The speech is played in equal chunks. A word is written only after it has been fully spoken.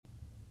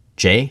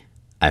Jay,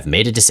 I've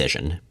made a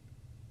decision.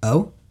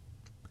 Oh?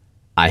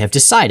 I have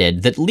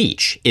decided that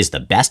Leech is the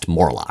best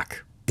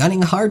Morlock.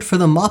 Gunning hard for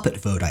the Moppet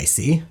vote, I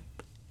see.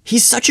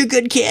 He's such a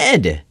good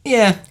kid.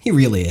 Yeah, he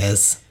really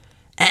is.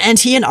 And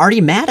he and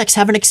Artie Maddox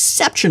have an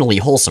exceptionally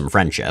wholesome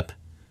friendship.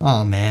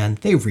 Aw, man,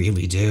 they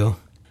really do.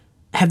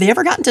 Have they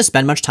ever gotten to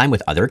spend much time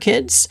with other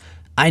kids?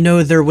 I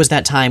know there was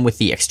that time with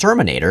the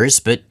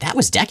Exterminators, but that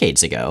was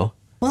decades ago.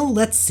 Well,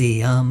 let's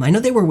see. I know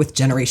they were with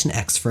Generation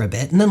X for a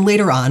bit, and then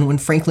later on, when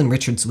Franklin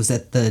Richards was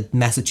at the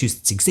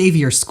Massachusetts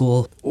Xavier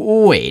School...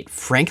 Wait,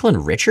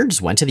 Franklin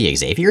Richards went to the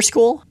Xavier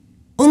School?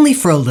 Only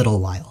for a little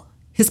while.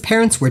 His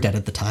parents were dead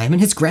at the time, and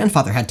his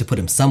grandfather had to put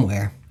him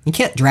somewhere. You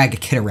can't drag a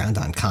kid around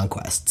on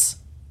conquests.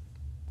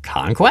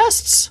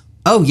 Conquests?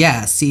 Oh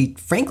yeah, see,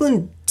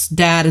 Franklin's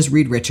dad is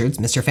Reed Richards,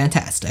 Mr.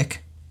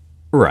 Fantastic.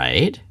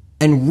 Right.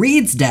 And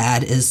Reed's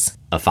dad is...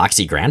 A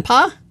foxy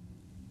grandpa?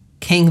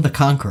 King the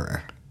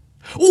Conqueror.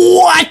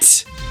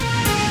 What?!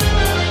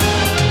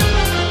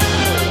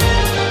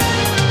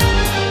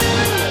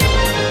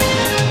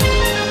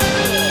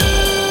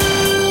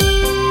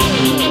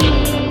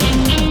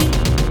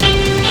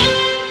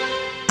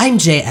 I'm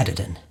Jay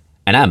Edidin.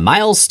 And I'm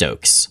Miles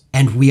Stokes.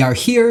 And we are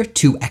here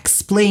to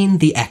explain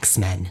the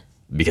X-Men.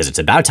 Because it's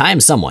about time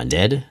someone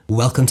did.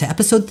 Welcome to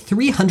episode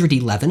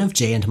 311 of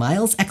Jay and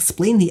Miles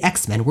Explain the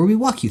X-Men, where we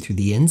walk you through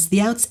the ins,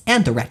 the outs,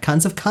 and the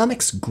retcons of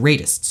comics'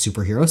 greatest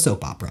superhero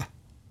soap opera.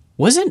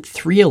 Wasn't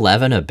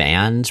 311 a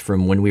band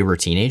from when we were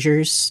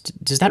teenagers?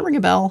 Does that ring a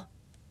bell?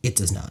 It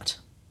does not.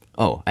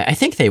 Oh, I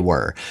think they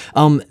were.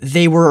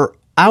 They were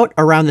out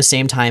around the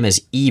same time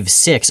as Eve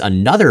 6,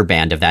 another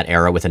band of that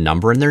era with a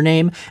number in their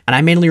name. And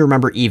I mainly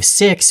remember Eve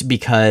 6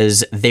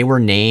 because they were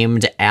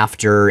named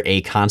after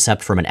a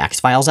concept from an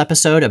X-Files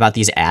episode about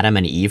these Adam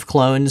and Eve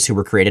clones who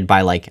were created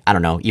by, like, I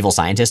don't know, evil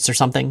scientists or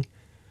something.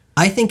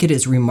 I think it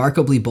is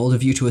remarkably bold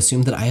of you to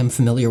assume that I am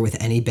familiar with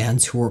any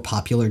bands who were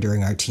popular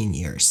during our teen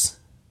years.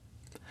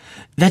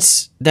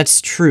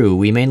 That's true.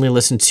 We mainly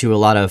listened to a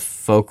lot of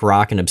folk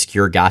rock and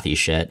obscure gothy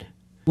shit.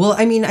 Well,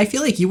 I mean, I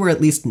feel like you were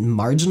at least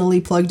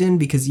marginally plugged in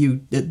because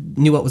you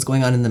knew what was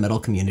going on in the metal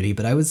community,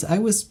 but I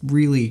was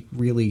really,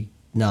 really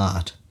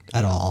not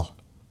at all.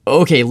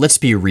 Okay, let's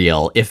be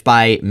real. If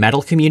by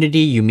metal community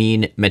you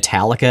mean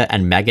Metallica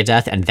and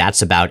Megadeth and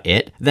that's about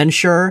it, then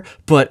sure.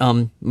 But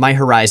my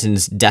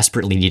horizons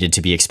desperately needed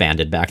to be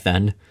expanded back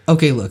then.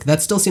 Okay, look,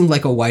 that still seemed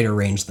like a wider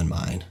range than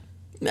mine.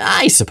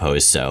 I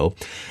suppose so.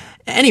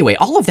 Anyway,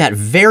 all of that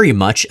very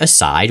much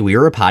aside, we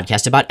are a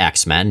podcast about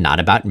X-Men, not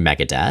about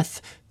Megadeth.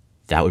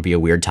 That would be a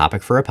weird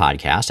topic for a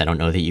podcast. I don't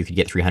know that you could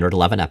get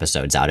 311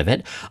 episodes out of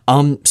it.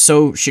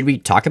 So should we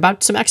talk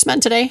about some X-Men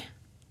today?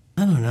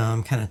 I don't know,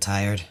 I'm kind of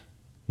tired.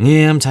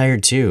 Yeah, I'm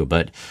tired too,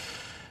 but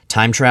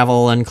time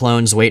travel and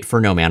clones wait for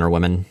no man or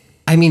woman.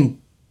 I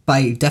mean,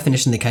 by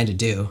definition, they kind of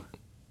do.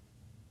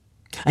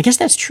 I guess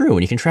that's true.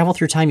 When you can travel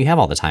through time, you have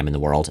all the time in the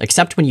world,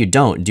 except when you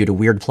don't due to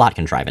weird plot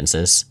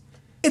contrivances.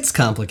 It's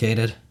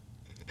complicated.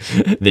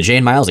 The Jay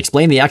and Miles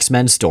Explain the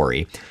X-Men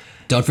story.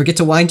 Don't forget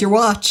to wind your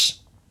watch.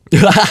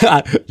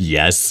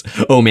 Yes.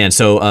 Oh man,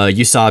 so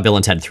you saw Bill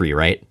and Ted 3,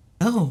 right?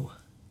 Oh.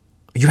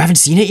 You haven't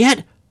seen it yet?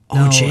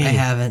 No, Oh, Jay. I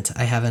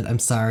haven't. I'm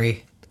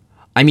sorry.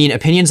 I mean,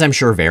 opinions I'm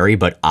sure vary,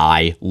 but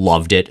I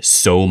loved it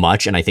so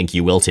much, and I think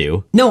you will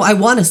too. No, I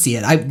want to see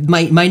it.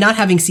 My not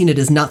having seen it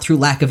is not through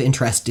lack of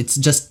interest. It's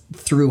just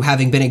through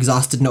having been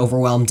exhausted and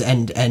overwhelmed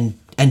and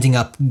ending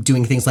up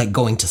doing things like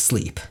going to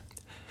sleep.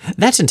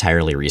 That's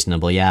entirely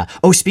reasonable, yeah.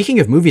 Oh, speaking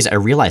of movies, I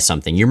realized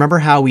something. You remember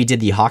how we did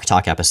the Hawk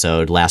Talk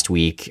episode last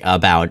week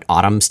about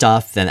autumn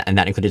stuff, and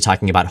that included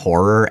talking about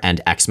horror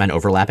and X-Men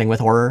overlapping with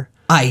horror?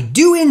 I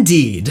do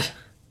indeed.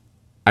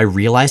 I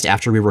realized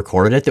after we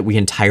recorded it that we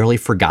entirely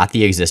forgot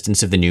the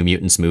existence of the New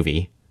Mutants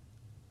movie.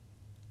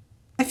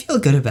 I feel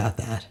good about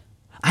that.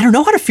 I don't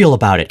know how to feel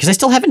about it, because I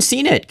still haven't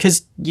seen it,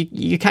 because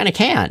you kind of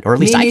can't, or at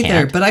least Me I neither,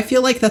 can't. but I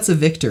feel like that's a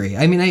victory.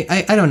 I mean,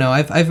 I don't know.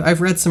 I've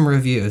read some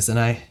reviews, and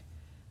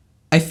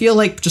I feel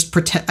like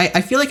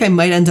I feel like I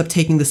might end up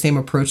taking the same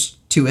approach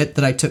to it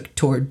that I took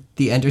toward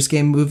the Ender's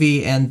Game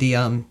movie and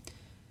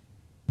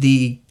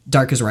the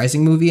Dark is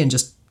Rising movie, and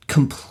just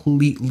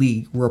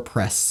completely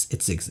repress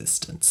its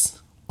existence.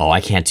 Oh, I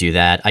can't do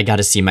that. I got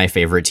to see my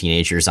favorite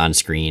teenagers on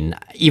screen.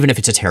 Even if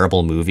it's a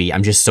terrible movie,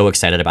 I'm just so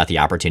excited about the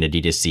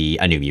opportunity to see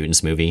a New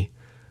Mutants movie.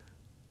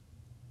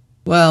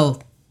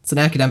 Well, it's an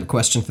academic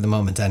question for the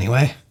moment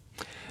anyway.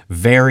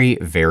 Very,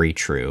 very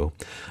true.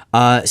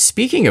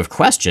 Speaking of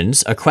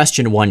questions, a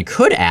question one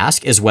could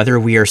ask is whether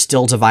we are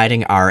still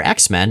dividing our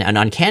X-Men and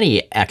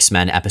Uncanny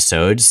X-Men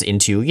episodes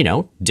into,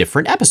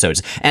 different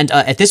episodes. And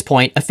at this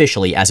point,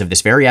 officially, as of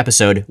this very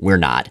episode, we're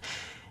not.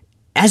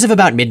 As of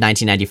about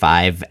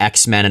mid-1995,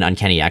 X-Men and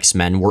Uncanny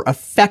X-Men were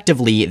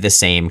effectively the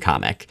same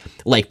comic.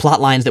 Like,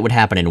 plot lines that would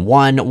happen in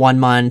one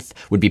month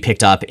would be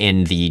picked up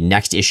in the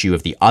next issue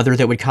of the other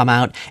that would come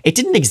out. It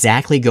didn't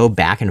exactly go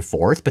back and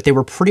forth, but they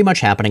were pretty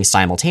much happening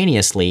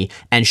simultaneously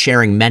and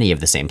sharing many of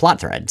the same plot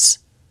threads.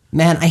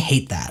 Man, I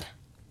hate that.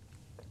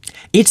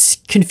 It's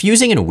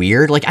confusing and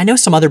weird. Like, I know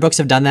some other books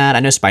have done that. I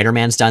know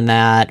Spider-Man's done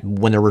that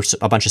when there were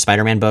a bunch of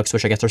Spider-Man books,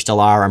 which I guess there still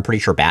are. I'm pretty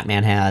sure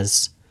Batman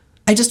has.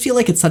 I just feel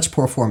like it's such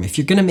poor form. If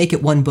you're going to make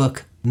it one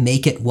book,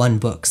 make it one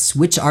book.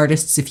 Switch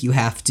artists if you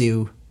have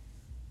to,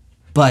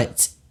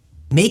 but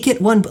make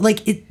it one.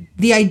 Like,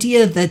 the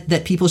idea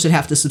that people should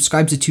have to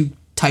subscribe to 2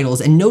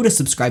 titles and know to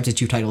subscribe to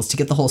 2 titles to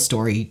get the whole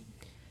story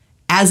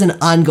as an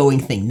ongoing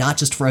thing, not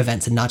just for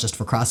events and not just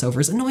for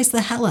crossovers, annoys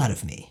the hell out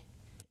of me.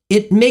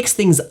 It makes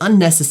things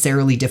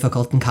unnecessarily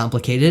difficult and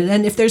complicated,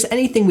 and if there's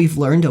anything we've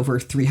learned over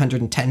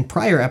 310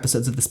 prior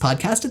episodes of this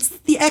podcast, it's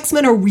the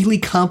X-Men are really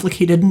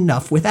complicated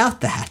enough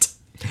without that.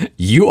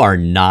 You are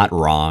not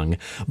wrong.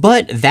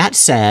 But that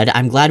said,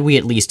 I'm glad we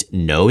at least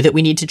know that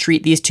we need to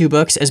treat these 2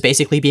 books as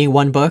basically being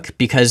one book,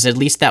 because at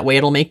least that way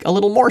it'll make a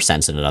little more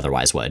sense than it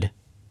otherwise would.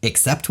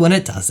 Except when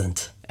it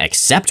doesn't.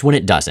 Except when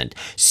it doesn't.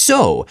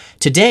 So,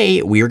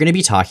 today we are going to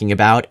be talking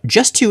about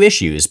just 2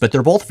 issues, but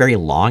they're both very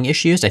long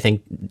issues, I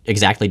think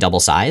exactly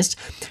double-sized.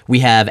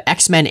 We have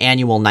X-Men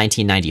Annual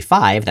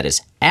 1995, that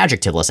is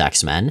Adjectiveless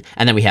X-Men,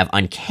 and then we have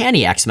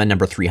Uncanny X-Men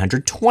number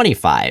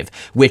 325,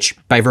 which,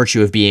 by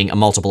virtue of being a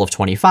multiple of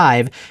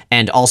 25,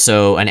 and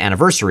also an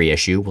anniversary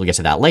issue, we'll get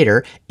to that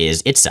later,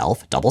 is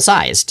itself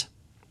double-sized.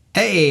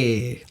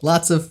 Hey,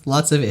 lots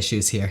of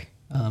issues here.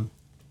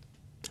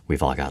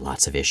 We've all got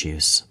lots of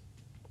issues.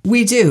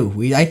 We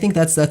do. I think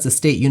that's a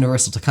state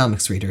universal to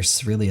comics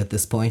readers, really, at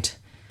this point.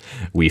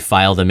 We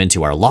file them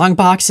into our long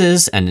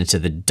boxes and into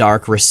the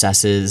dark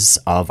recesses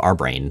of our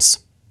brains.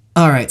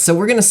 All right, so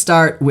we're going to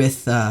start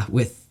with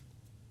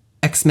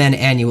X-Men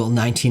Annual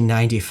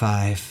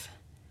 1995,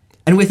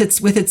 and with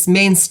its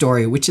main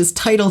story, which is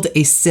titled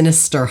A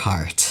Sinister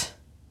Heart.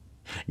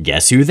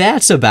 Guess who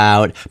that's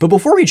about? But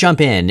before we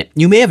jump in,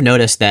 you may have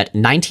noticed that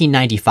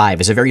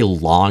 1995 is a very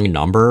long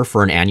number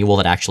for an annual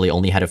that actually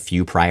only had a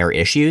few prior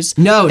issues.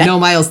 No,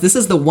 Miles, this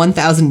is the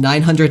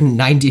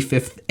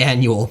 1995th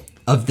annual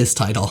of this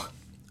title.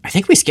 I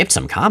think we skipped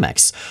some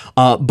comics.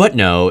 But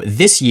no,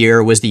 this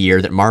year was the year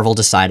that Marvel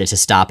decided to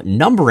stop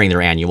numbering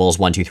their annuals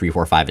 1, 2, 3,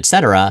 4, 5,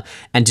 etc.,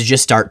 and to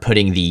just start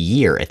putting the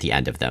year at the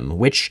end of them,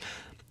 which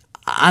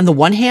on the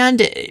one hand,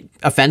 it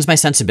offends my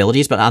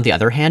sensibilities, but on the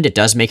other hand, it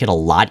does make it a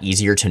lot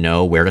easier to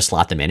know where to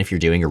slot them in if you're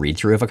doing a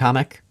read-through of a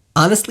comic.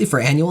 Honestly, for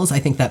annuals, I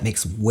think that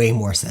makes way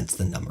more sense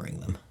than numbering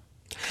them.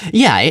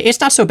 Yeah,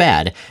 it's not so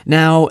bad.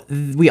 Now,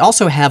 we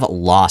also have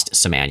lost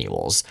some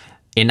annuals.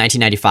 In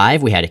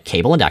 1995, we had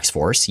Cable and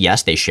X-Force.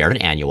 Yes, they shared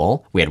an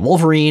annual. We had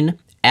Wolverine,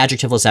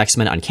 Adjectiveless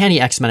X-Men,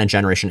 Uncanny X-Men, and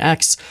Generation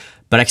X,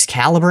 but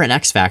Excalibur and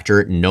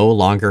X-Factor no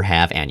longer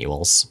have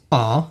annuals.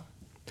 Aw.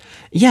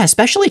 Yeah,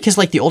 especially because,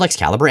 like, the old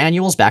Excalibur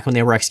annuals, back when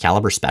they were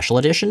Excalibur special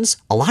editions,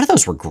 a lot of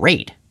those were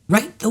great.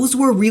 Right? Those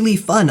were really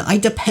fun. I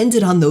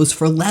depended on those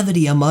for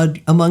levity among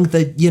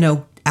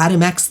the,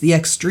 Adam X the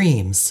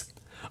Extremes.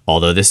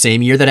 Although the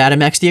same year that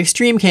Adam X the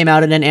Extreme came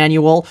out in an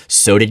annual,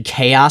 so did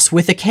Chaos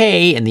with a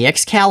K in the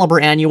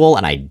Excalibur annual,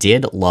 and I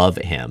did love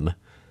him.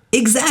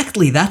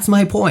 Exactly, that's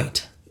my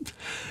point.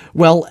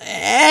 Well,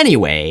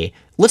 anyway,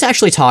 let's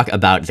actually talk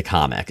about the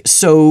comic.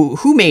 So,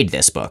 who made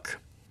this book?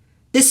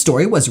 This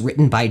story was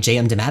written by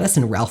J.M. DeMatteis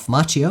and Ralph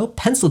Macchio,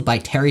 penciled by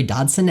Terry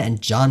Dodson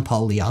and John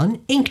Paul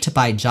Leon, inked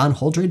by John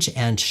Holdridge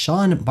and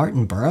Sean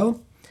Martinborough,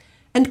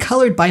 and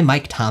colored by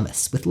Mike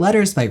Thomas, with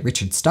letters by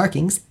Richard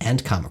Starkings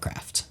and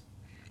Comicraft.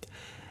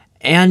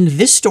 And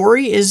this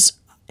story it's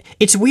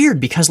weird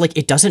because, like,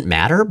 it doesn't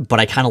matter, but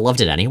I kind of loved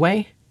it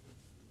anyway.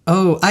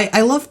 Oh, I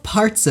love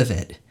parts of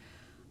it.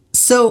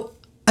 So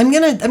I'm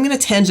gonna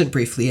tangent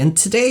briefly, and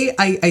today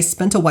I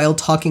spent a while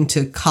talking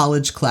to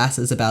college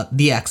classes about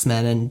the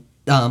X-Men and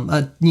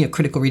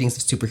critical readings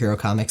of superhero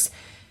comics.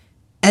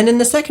 And in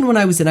the second one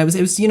I was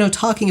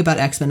talking about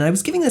X-Men, and I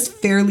was giving this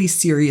fairly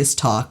serious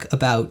talk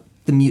about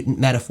the mutant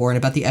metaphor and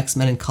about the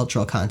X-Men in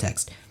cultural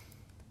context.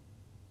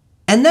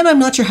 And then I'm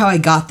not sure how I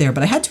got there,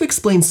 but I had to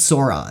explain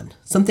Sauron.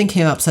 Something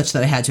came up such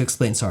that I had to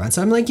explain Sauron.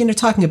 So I'm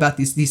talking about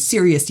these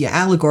serious,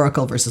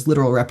 allegorical versus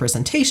literal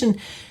representation.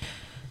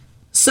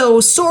 So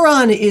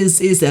Sauron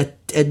is a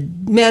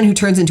man who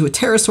turns into a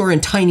pterosaur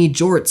and tiny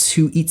jorts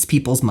who eats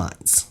people's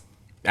minds.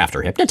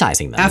 After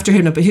hypnotizing them.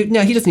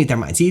 No, he doesn't eat their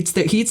minds. He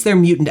eats their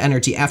mutant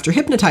energy after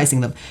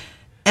hypnotizing them.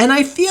 And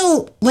I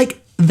feel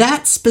like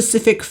that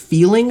specific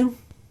feeling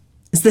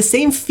is the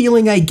same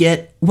feeling I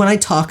get when I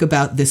talk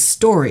about this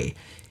story,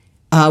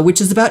 which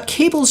is about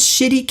Cable's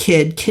shitty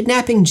kid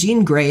kidnapping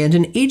Jean Grey and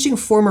an aging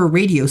former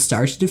radio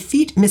star to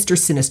defeat Mr.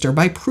 Sinister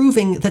by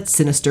proving that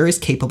Sinister is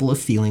capable of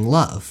feeling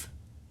love.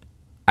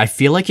 I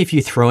feel like if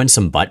you throw in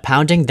some butt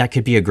pounding, that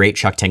could be a great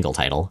Chuck Tingle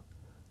title.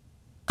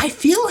 I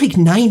feel like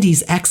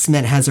 90s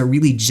X-Men has a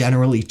really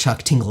generally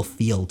Chuck Tingle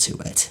feel to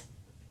it.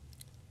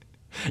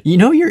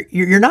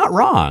 You're not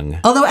wrong.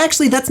 Although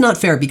actually that's not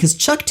fair, because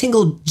Chuck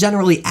Tingle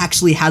generally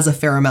actually has a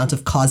fair amount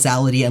of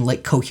causality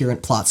and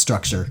coherent plot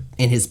structure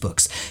in his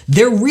books.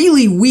 They're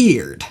really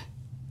weird.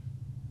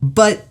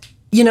 But,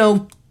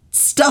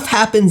 stuff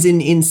happens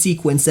in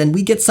sequence, and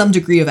we get some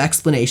degree of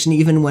explanation,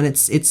 even when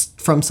it's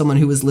from someone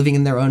who is living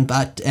in their own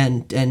butt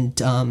and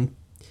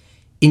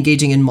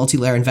engaging in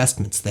multi-layer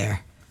investments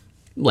there.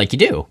 Like you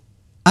do.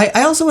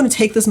 I also want to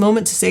take this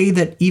moment to say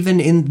that even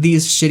in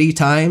these shitty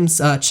times,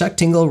 Chuck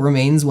Tingle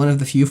remains one of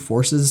the few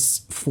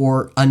forces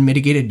for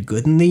unmitigated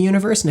good in the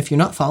universe. And if you're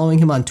not following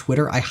him on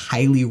Twitter, I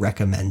highly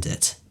recommend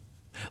it.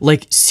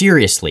 Like,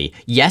 seriously,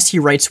 yes, he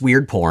writes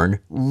weird porn,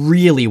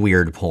 really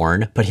weird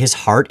porn, but his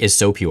heart is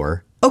so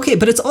pure. Okay,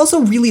 but it's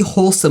also really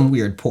wholesome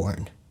weird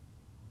porn.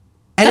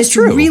 And That's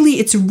true.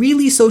 It's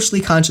really socially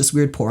conscious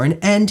weird porn,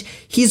 and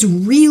he's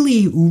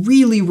really,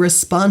 really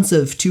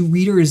responsive to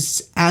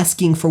readers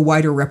asking for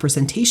wider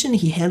representation.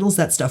 He handles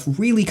that stuff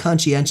really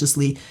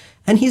conscientiously,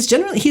 and there's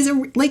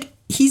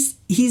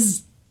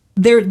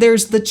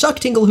the Chuck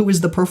Tingle who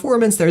is the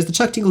performance, there's the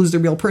Chuck Tingle who's the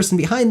real person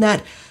behind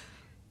that.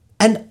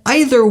 And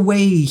either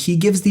way, he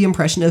gives the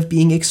impression of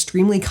being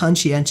extremely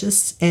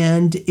conscientious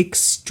and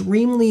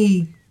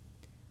extremely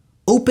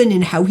open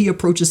in how he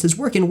approaches his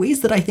work in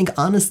ways that I think,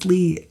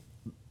 honestly,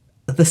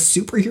 the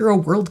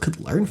superhero world could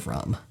learn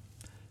from.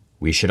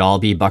 We should all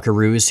be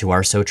buckaroos who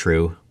are so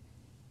true.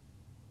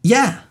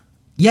 Yeah,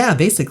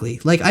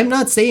 basically. Like, I'm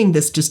not saying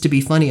this just to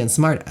be funny and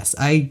smartass.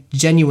 I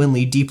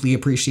genuinely deeply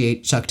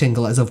appreciate Chuck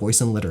Tingle as a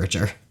voice in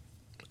literature.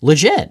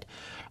 Legit.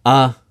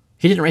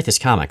 He didn't write this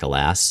comic,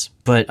 alas,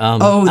 but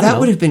that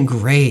would have been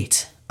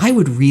great. I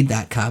would read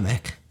that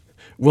comic.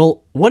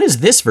 Well, what is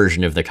this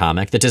version of the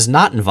comic that does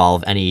not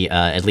involve any,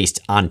 at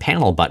least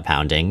on-panel butt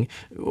pounding?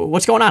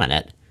 What's going on in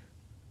it?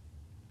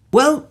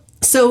 Well,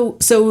 so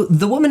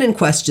the woman in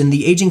question,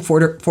 the aging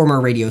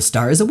former radio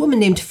star, is a woman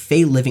named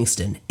Faye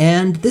Livingston,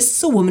 and this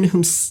is a woman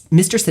whom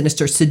Mr.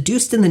 Sinister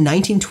seduced in the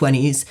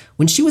 1920s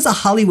when she was a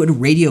Hollywood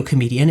radio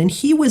comedian, and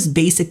he was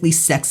basically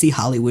sexy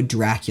Hollywood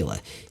Dracula.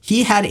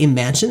 He had a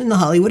mansion in the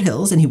Hollywood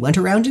Hills, and he went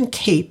around in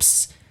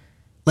capes,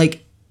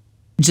 like,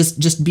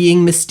 just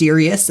being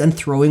mysterious and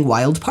throwing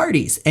wild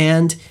parties,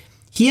 and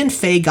he and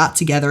Faye got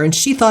together, and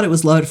she thought it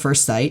was love at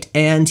first sight,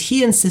 and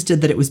he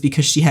insisted that it was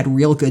because she had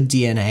real good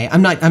DNA.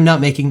 I'm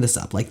not making this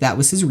up. Like, that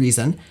was his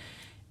reason.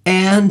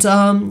 And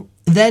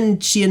then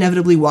she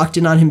inevitably walked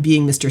in on him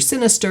being Mr.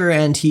 Sinister,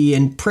 and he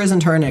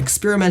imprisoned her and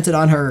experimented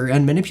on her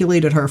and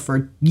manipulated her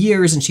for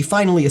years, and she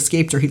finally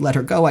escaped, or he let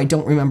her go. I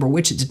don't remember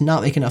which. It did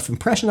not make enough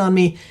impression on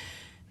me.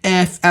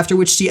 After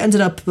which she ended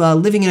up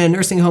living in a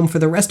nursing home for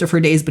the rest of her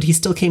days, but he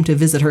still came to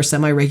visit her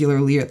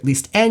semi-regularly, at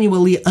least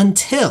annually,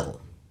 until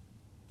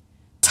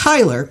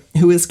Tyler,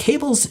 who is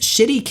Cable's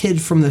shitty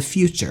kid from the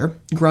future,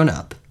 grown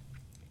up,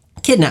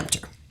 kidnapped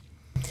her.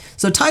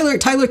 So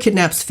Tyler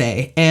kidnaps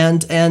Faye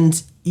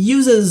and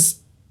uses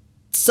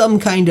some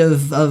kind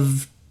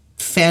of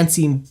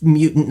fancy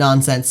mutant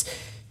nonsense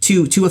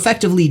to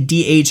effectively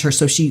de-age her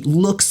so she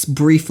looks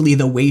briefly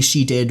the way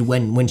she did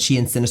when she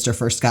and Sinister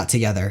first got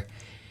together.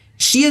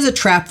 She is a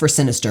trap for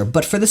Sinister,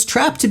 but for this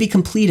trap to be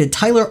completed,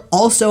 Tyler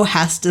also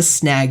has to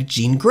snag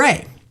Jean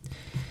Grey,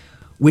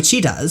 which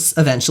he does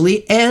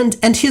eventually. And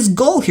his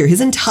goal here,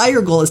 his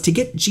entire goal, is to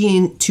get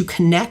Jean to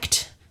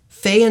connect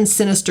Faye and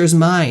Sinister's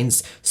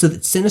minds so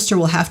that Sinister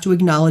will have to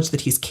acknowledge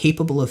that he's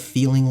capable of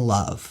feeling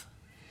love.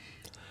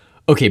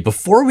 Okay,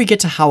 before we get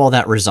to how all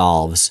that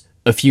resolves,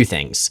 a few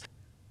things.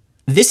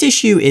 This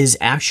issue is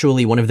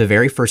actually one of the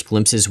very first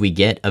glimpses we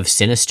get of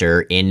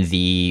Sinister in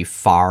the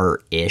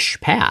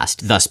far-ish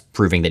past, thus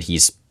proving that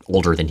he's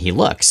older than he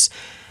looks.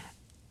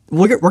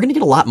 We're going to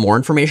get a lot more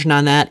information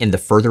on that in the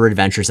Further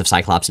Adventures of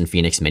Cyclops and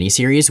Phoenix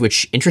miniseries,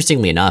 which,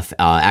 interestingly enough,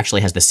 actually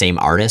has the same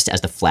artist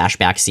as the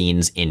flashback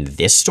scenes in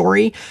this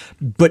story.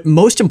 But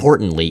most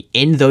importantly,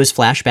 in those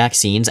flashback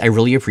scenes, I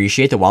really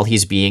appreciate that while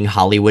he's being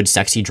Hollywood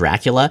sexy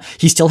Dracula,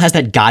 he still has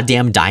that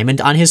goddamn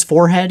diamond on his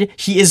forehead.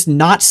 He is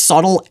not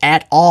subtle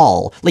at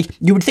all. Like,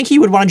 you would think he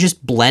would want to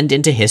just blend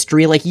into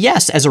history, like,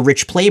 yes, as a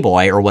rich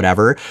playboy or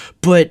whatever,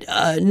 but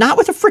not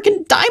with a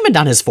freaking diamond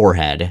on his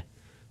forehead.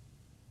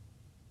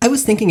 I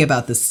was thinking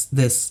about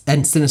this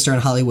and Sinister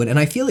in Hollywood, and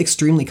I feel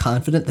extremely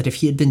confident that if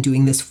he had been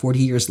doing this 40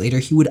 years later,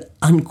 he would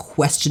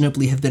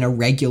unquestionably have been a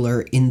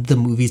regular in the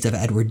movies of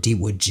Edward D.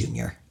 Wood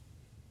Jr.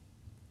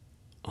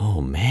 Oh,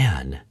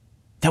 man.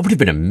 That would have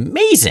been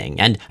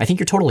amazing, and I think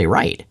you're totally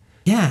right.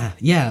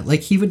 Yeah,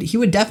 like he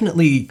would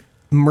definitely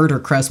murder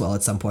Creswell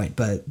at some point,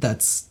 but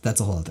that's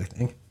a whole other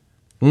thing.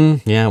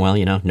 Yeah, well,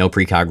 no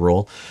precog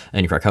rule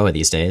in Krakoa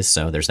these days,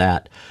 so there's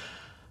that.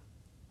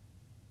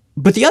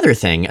 But the other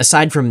thing,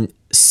 aside from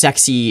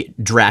sexy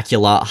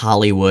Dracula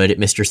Hollywood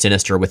Mr.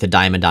 Sinister with a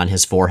diamond on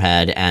his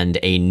forehead and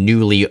a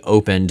newly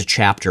opened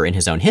chapter in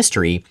his own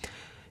history,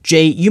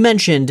 Jay, you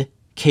mentioned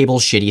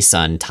Cable's shitty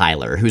son,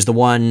 Tyler, who's the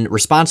one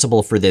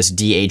responsible for this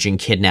de-aging,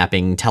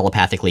 kidnapping,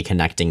 telepathically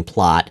connecting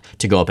plot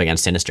to go up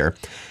against Sinister.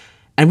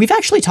 And we've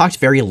actually talked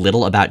very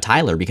little about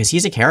Tyler because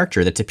he's a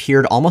character that's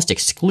appeared almost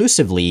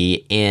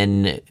exclusively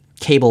in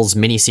Cable's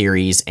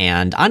miniseries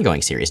and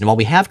ongoing series. And while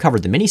we have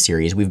covered the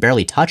miniseries, we've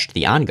barely touched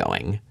the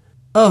ongoing.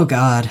 Oh,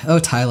 God. Oh,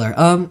 Tyler.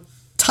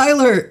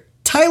 Tyler,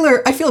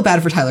 I feel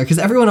bad for Tyler because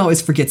everyone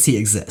always forgets he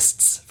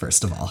exists,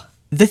 first of all.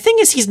 The thing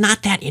is, he's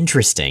not that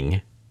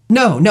interesting.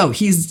 No,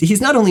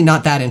 he's not only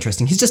not that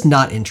interesting, he's just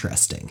not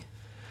interesting.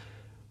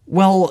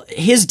 Well,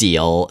 his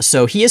deal,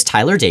 so he is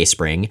Tyler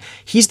Dayspring.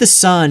 He's the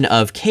son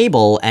of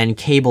Cable and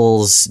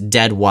Cable's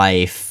dead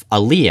wife,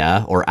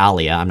 Aaliyah, or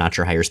Alia, I'm not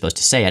sure how you're supposed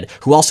to say it,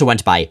 who also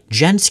went by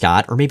Jen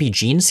Scott, or maybe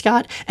Jean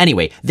Scott?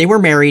 Anyway, they were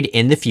married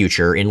in the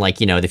future, in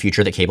the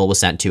future that Cable was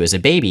sent to as a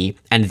baby,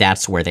 and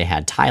that's where they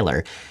had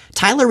Tyler.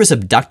 Tyler was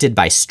abducted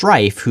by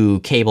Strife,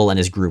 who Cable and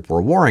his group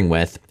were warring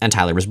with, and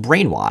Tyler was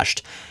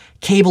brainwashed.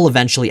 Cable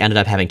eventually ended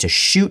up having to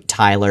shoot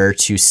Tyler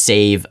to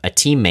save a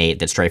teammate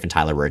that Strife and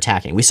Tyler were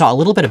attacking. We saw a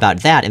little bit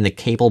about that in the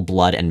Cable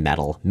Blood and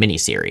Metal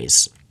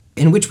miniseries,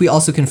 in which we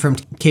also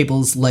confirmed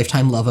Cable's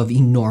lifetime love of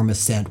enormous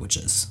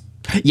sandwiches.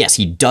 Yes,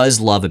 he does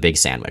love a big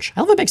sandwich.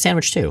 I love a big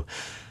sandwich too.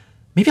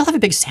 Maybe I'll have a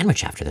big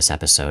sandwich after this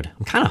episode.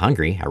 I'm kind of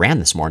hungry. I ran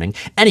this morning.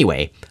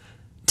 Anyway,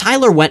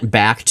 Tyler went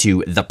back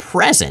to the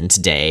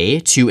present day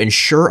to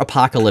ensure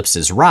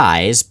Apocalypse's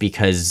rise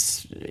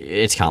because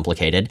it's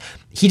complicated.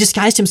 He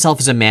disguised himself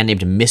as a man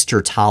named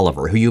Mr.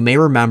 Tolliver, who you may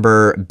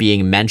remember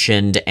being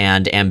mentioned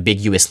and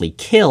ambiguously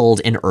killed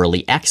in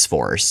early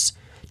X-Force.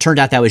 Turned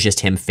out that was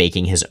just him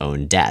faking his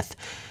own death.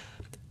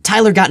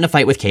 Tyler got in a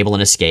fight with Cable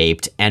and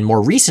escaped, and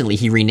more recently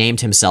he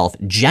renamed himself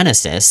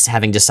Genesis,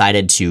 having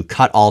decided to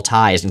cut all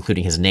ties,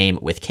 including his name,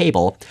 with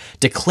Cable,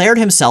 declared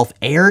himself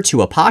heir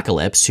to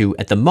Apocalypse, who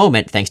at the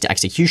moment, thanks to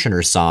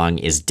Executioner's song,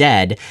 is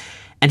dead,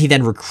 and he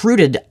then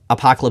recruited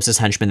Apocalypse's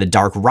henchmen, the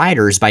Dark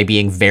Riders, by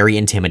being very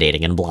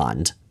intimidating and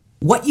blonde.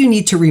 What you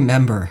need to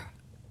remember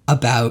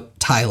about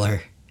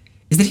Tyler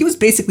is that he was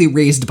basically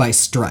raised by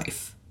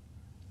Strife.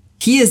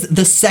 He is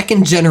the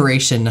second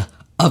generation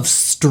of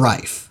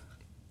Strife.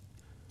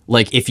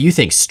 Like, if you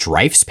think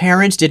Strife's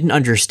parents didn't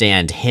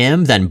understand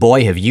him, then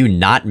boy, have you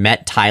not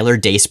met Tyler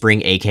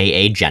Dayspring,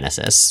 aka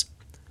Genesis.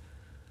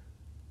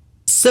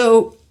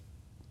 So,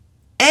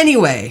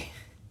 anyway,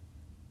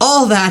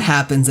 all that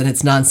happens and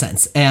it's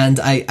nonsense, and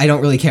I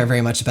don't really care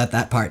very much about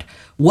that part.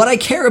 What I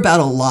care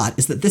about a lot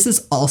is that this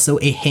is also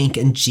a Hank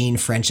and Jean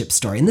friendship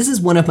story, and this is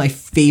one of my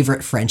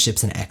favorite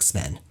friendships in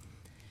X-Men.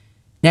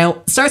 Now,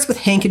 it starts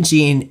with Hank and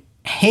Jean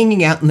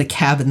hanging out in the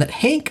cabin that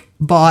Hank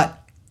bought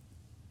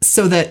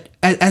so that,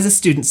 as a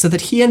student, so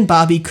that he and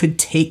Bobby could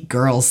take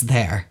girls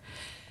there.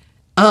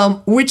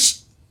 Which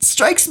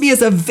strikes me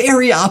as a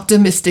very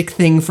optimistic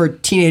thing for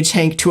teenage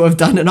Hank to have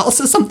done, and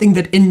also something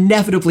that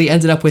inevitably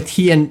ended up with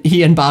he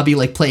and Bobby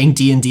like playing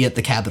D&D at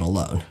the cabin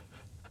alone.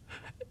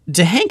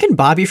 Do Hank and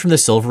Bobby from the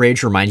Silver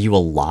Age remind you a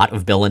lot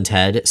of Bill and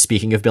Ted,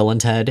 speaking of Bill and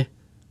Ted?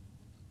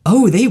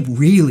 Oh, they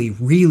really,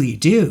 really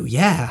do,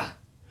 yeah.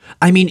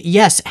 I mean,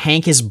 yes,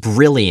 Hank is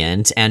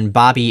brilliant, and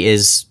Bobby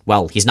is,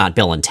 well, he's not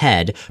Bill and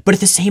Ted, but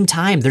at the same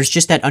time, there's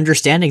just that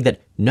understanding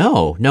that,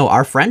 no,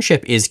 our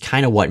friendship is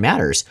kind of what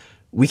matters.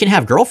 We can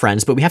have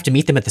girlfriends, but we have to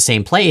meet them at the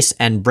same place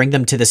and bring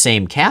them to the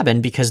same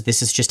cabin because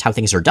this is just how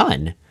things are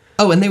done.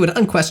 Oh, and they would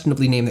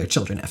unquestionably name their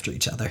children after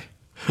each other.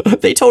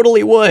 They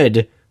totally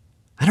would.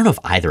 I don't know if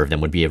either of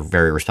them would be a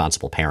very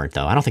responsible parent,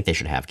 though. I don't think they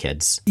should have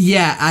kids.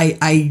 Yeah,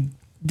 I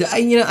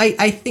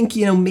think,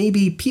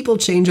 maybe people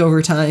change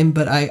over time,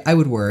 but I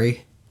would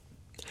worry.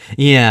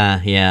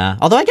 Yeah.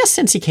 Although I guess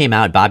since he came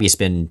out, Bobby's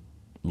been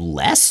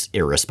less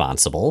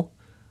irresponsible.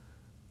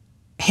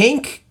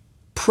 Hank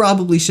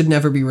probably should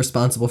never be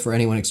responsible for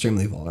anyone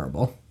extremely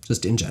vulnerable,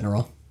 just in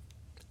general.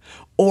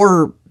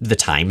 Or the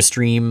time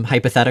stream,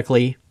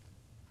 hypothetically.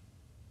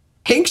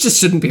 Hank just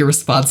shouldn't be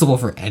responsible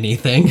for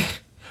anything.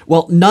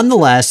 Well,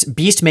 nonetheless,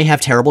 Beast may have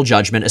terrible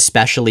judgment,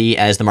 especially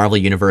as the Marvel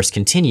Universe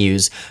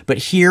continues, but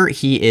here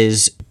he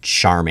is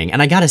charming.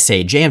 And I gotta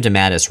say, J.M.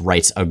 DeMatteis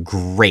writes a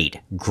great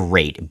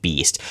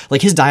Beast.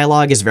 Like, his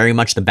dialogue is very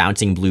much the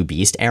Bouncing Blue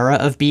Beast era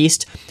of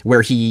Beast,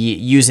 where he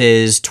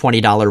uses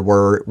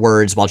 $20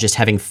 words while just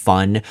having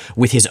fun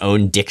with his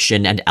own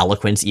diction and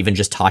eloquence, even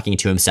just talking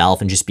to himself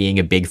and just being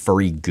a big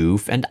furry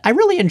goof, and I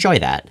really enjoy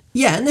that.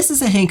 Yeah, and this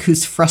is a Hank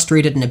who's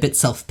frustrated and a bit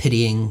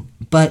self-pitying,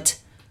 but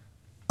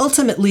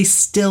ultimately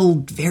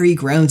still very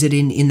grounded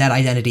in that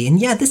identity.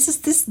 And yeah,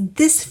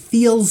 this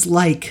feels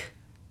like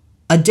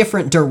a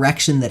different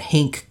direction that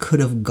Hank could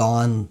have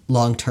gone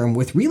long term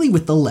with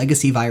the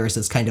legacy virus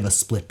as kind of a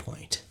split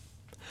point.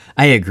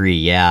 I agree,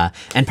 yeah.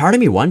 And part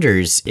of me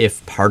wonders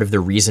if part of the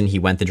reason he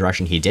went the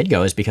direction he did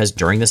go is because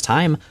during this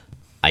time,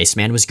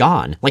 Iceman was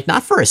gone. Like,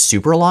 not for a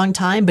super long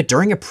time, but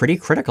during a pretty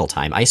critical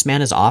time.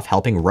 Iceman is off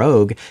helping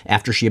Rogue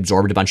after she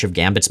absorbed a bunch of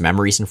Gambit's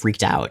memories and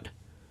freaked out.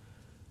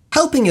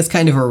 Helping is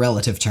kind of a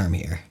relative term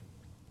here.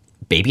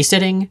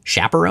 Babysitting?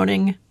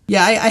 Chaperoning?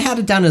 Yeah, I had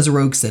it down as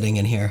Rogue sitting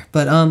in here.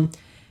 But,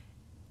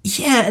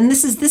 yeah, and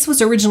this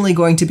was originally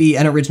going to be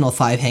an original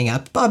 5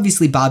 hangout.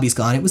 Obviously, Bobby's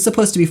gone. It was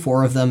supposed to be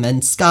 4 of them,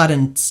 and Scott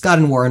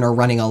and Warren are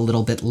running a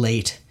little bit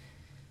late.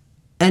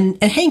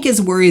 And Hank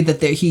is worried that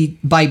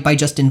by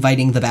just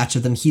inviting the batch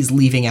of them, he's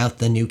leaving out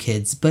the new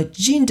kids, but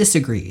Jean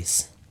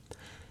disagrees.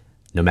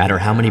 No matter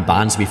how many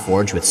bonds we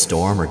forge with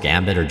Storm or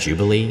Gambit or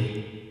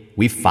Jubilee,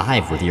 we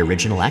 5 were the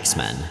original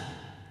X-Men,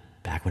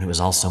 back when it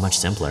was all so much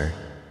simpler.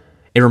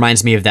 It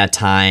reminds me of that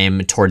time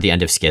toward the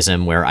end of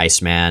Schism where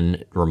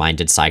Iceman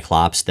reminded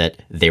Cyclops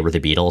that they were the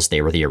Beatles,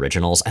 they were the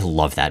originals. I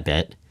love that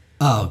bit.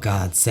 Oh,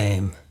 God,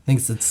 same.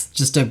 think it's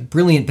just a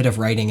brilliant bit of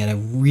writing and a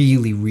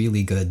really,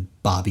 really good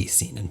Bobby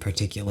scene in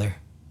particular.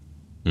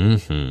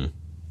 Mm-hmm.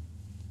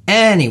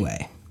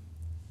 Anyway,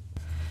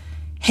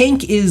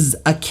 Hank is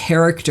a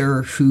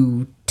character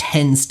who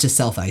tends to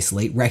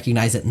self-isolate,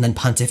 recognize it, and then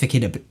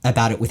pontificate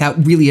about it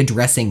without really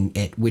addressing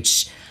it,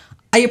 which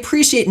I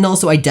appreciate and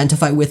also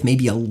identify with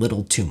maybe a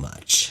little too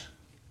much.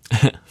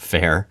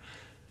 Fair.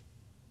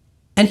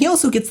 And he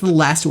also gets the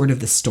last word of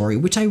the story,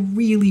 which I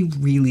really,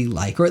 really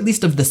like, or at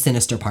least of the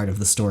Sinister part of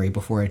the story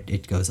before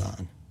it goes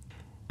on.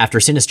 After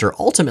Sinister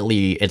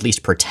ultimately at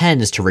least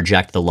pretends to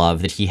reject the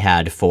love that he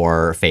had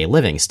for Faye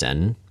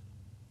Livingston.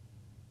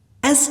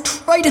 As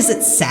trite as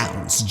it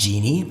sounds,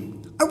 Jeannie,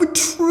 our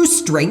true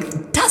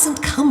strength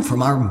doesn't come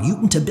from our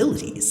mutant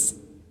abilities,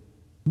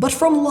 but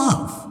from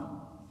love.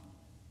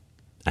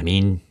 I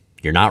mean,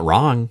 you're not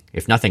wrong.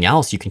 If nothing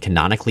else, you can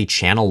canonically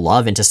channel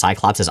love into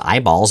Cyclops'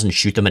 eyeballs and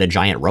shoot them at a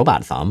giant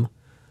robot thumb.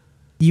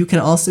 You can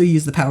also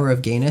use the power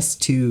of gayness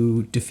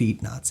to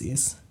defeat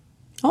Nazis.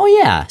 Oh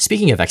yeah,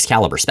 speaking of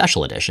Excalibur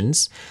special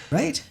editions.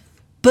 Right?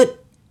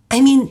 But,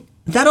 I mean,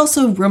 that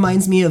also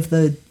reminds me of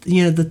the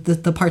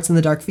parts in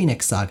the Dark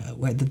Phoenix saga,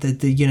 where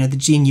the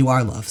Jean You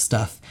Are Love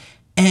stuff.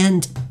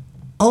 And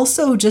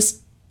also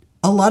just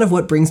a lot of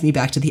what brings me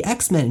back to the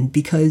X-Men,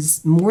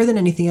 because more than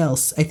anything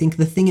else, I think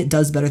the thing it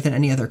does better than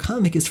any other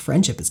comic is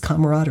friendship, is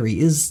camaraderie,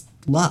 is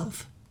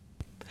love.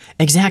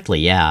 Exactly,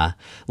 yeah.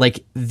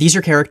 Like, these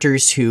are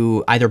characters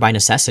who, either by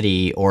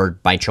necessity or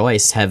by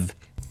choice, have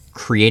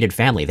created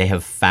family. They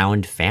have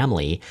found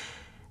family.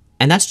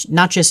 And that's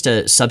not just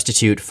a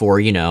substitute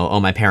for, oh,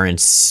 my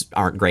parents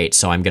aren't great,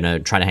 so I'm going to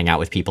try to hang out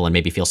with people and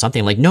maybe feel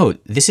something. Like, no,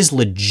 this is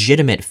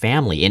legitimate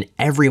family in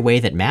every way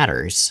that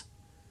matters.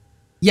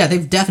 Yeah,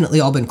 they've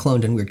definitely all been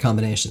cloned in weird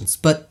combinations,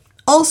 but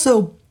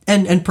also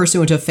and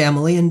pursuant of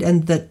family,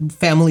 and that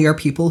family are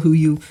people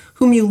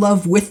whom you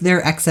love with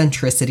their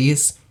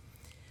eccentricities.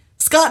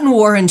 Scott and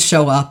Warren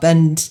show up,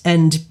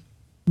 and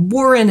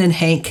Warren and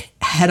Hank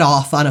head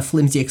off on a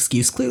flimsy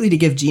excuse, clearly to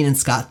give Jean and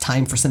Scott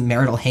time for some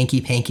marital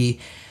hanky-panky.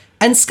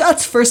 And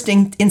Scott's first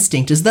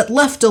instinct is that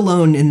left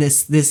alone in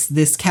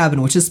this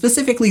cabin, which is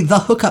specifically the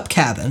hookup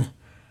cabin,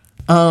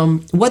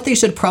 what they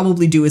should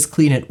probably do is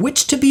clean it,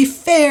 which, to be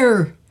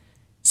fair,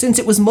 since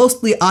it was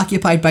mostly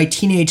occupied by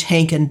teenage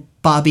Hank and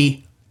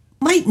Bobby,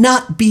 might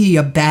not be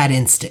a bad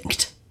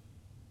instinct.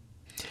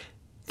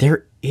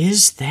 There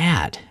is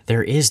that.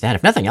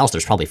 If nothing else,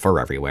 there's probably fur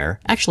everywhere.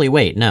 Actually,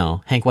 wait,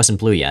 no, Hank wasn't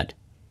blue yet.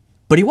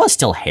 But he was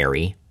still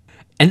hairy.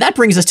 And that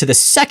brings us to the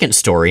second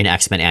story in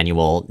X-Men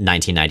Annual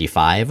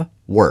 1995,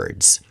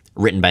 Words.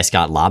 Written by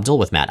Scott Lobdell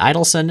with Matt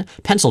Idelson,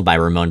 penciled by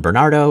Ramon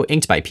Bernardo,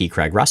 inked by P.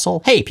 Craig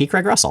Russell. Hey, P.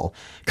 Craig Russell.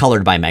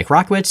 Colored by Mike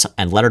Rockwitz,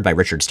 and lettered by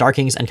Richard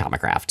Starkings and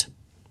Comicraft.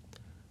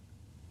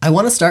 I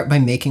want to start by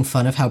making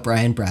fun of how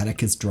Brian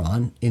Braddock is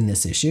drawn in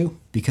this issue,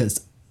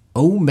 because,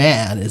 oh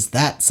man, is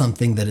that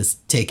something that is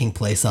taking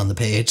place on the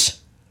page.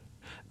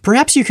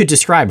 Perhaps you could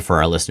describe for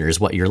our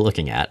listeners what you're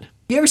looking at.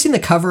 You ever seen the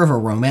cover of a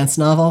romance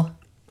novel?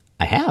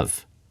 I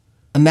have.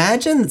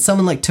 Imagine that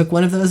someone took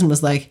one of those and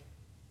was like,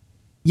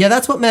 yeah,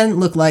 that's what men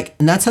look like,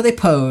 and that's how they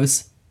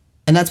pose,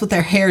 and that's what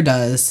their hair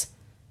does,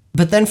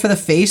 but then for the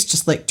face,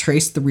 just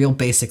trace the real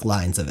basic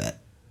lines of it.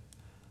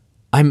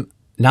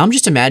 Now I'm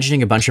just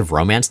imagining a bunch of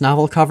romance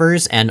novel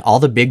covers, and all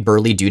the big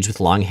burly dudes with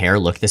long hair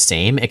look the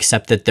same,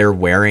 except that they're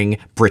wearing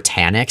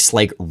Britannic's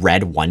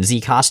red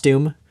onesie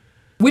costume.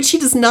 Which he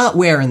does not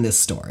wear in this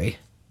story.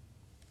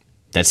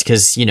 That's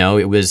because, he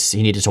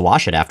needed to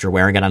wash it after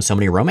wearing it on so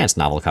many romance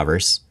novel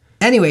covers.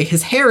 Anyway,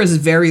 his hair is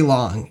very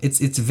long. It's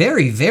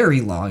very,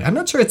 very long. I'm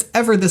not sure it's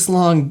ever this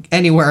long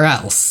anywhere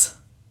else.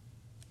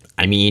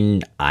 I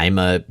mean, I'm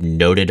a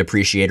noted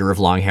appreciator of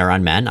long hair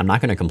on men. I'm not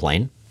going to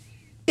complain.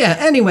 Yeah,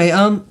 anyway,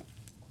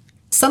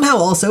 somehow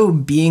also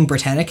being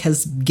Britannic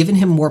has given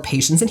him more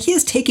patience, and he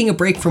is taking a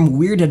break from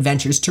weird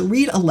adventures to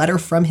read a letter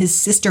from his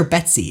sister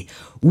Betsy,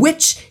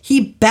 which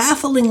he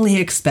bafflingly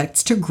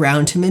expects to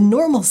ground him in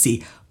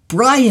normalcy.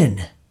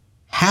 Brian,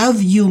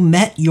 have you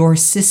met your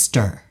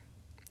sister?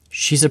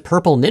 She's a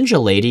purple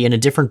ninja lady in a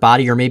different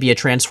body, or maybe a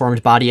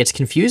transformed body. It's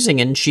confusing,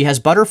 and she has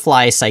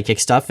butterfly psychic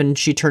stuff, and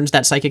she turns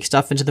that psychic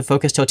stuff into the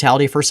focused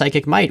totality for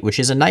psychic might, which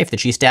is a knife that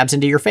she stabs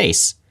into your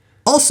face.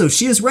 Also,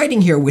 she is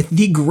writing here with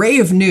the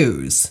grave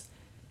news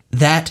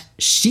that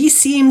she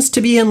seems to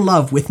be in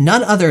love with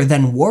none other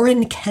than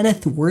Warren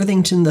Kenneth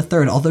Worthington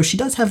III, although she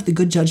does have the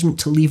good judgment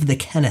to leave the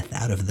Kenneth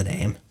out of the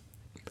name.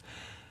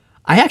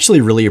 I actually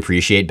really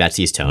appreciate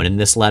Betsy's tone in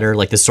this letter,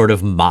 this sort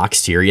of mock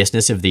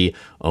seriousness of the,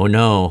 oh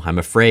no, I'm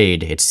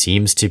afraid, it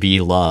seems to be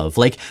love.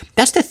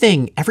 That's the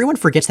thing, everyone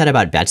forgets that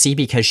about Betsy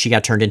because she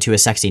got turned into a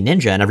sexy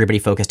ninja and everybody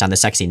focused on the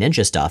sexy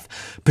ninja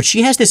stuff. But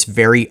she has this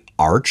very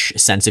arch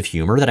sense of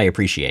humor that I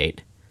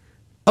appreciate.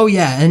 Oh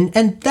yeah,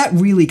 and that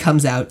really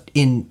comes out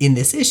in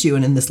this issue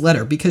and in this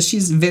letter, because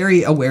she's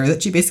very aware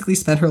that she basically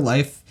spent her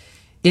life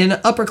in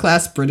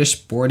upper-class British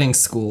boarding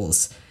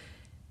schools.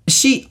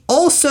 She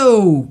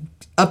also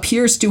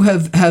appears to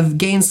have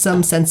gained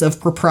some sense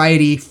of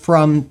propriety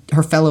from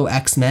her fellow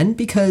X-Men,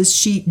 because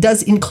she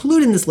does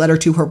include in this letter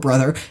to her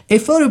brother a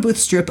photo booth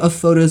strip of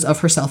photos of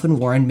herself and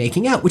Warren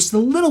making out, which is a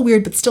little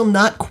weird, but still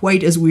not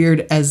quite as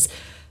weird as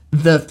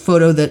the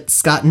photo that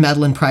Scott and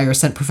Madeline Pryor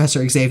sent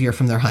Professor Xavier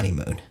from their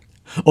honeymoon.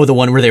 Oh, the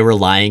one where they were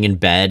lying in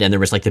bed and there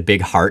was like the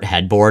big heart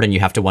headboard and you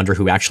have to wonder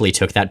who actually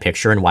took that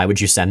picture and why would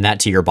you send that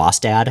to your boss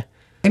dad?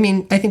 I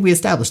mean, I think we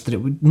established that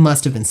it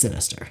must have been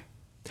Sinister.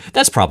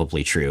 That's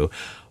probably true.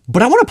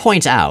 But I want to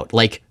point out,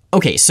 like,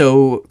 okay,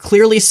 so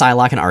clearly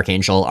Psylocke and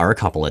Archangel are a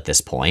couple at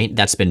this point.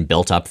 That's been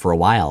built up for a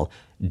while.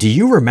 Do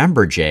you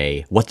remember,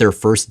 Jay, what their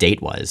first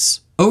date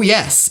was? Oh,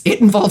 yes.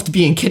 It involved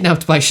being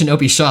kidnapped by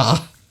Shinobi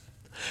Shaw.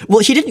 Well,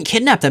 he didn't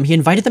kidnap them. He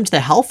invited them to the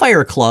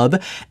Hellfire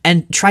Club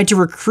and tried to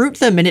recruit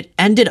them, and it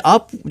ended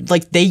up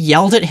like they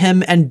yelled at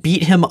him and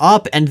beat him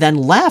up and then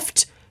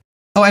left.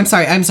 Oh, I'm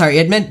sorry.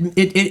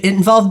 It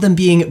involved them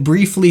being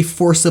briefly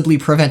forcibly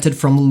prevented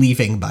from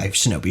leaving by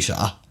Shinobi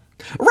Shaw.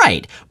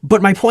 Right.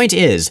 But my point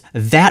is,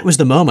 that was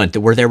the moment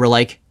where they were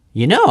like,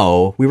 you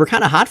know, we were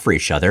kind of hot for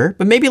each other,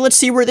 but maybe let's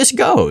see where this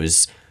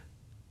goes.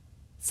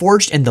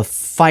 Forged in the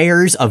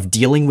fires of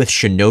dealing with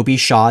Shinobi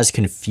Shaw's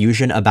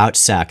confusion about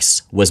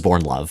sex was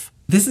born love.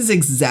 This is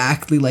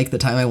exactly like the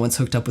time I once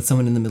hooked up with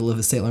someone in the middle of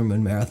a Sailor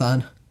Moon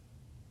marathon.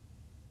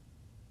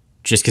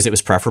 Just because it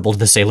was preferable to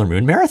the Sailor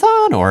Moon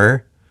marathon,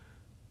 or?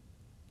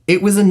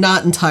 It was a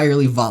not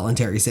entirely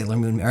voluntary Sailor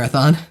Moon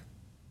marathon.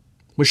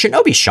 Was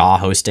Shinobi Shaw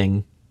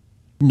hosting?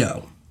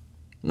 No.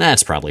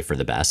 That's probably for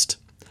the best.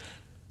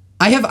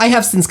 I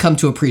have since come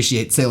to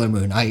appreciate Sailor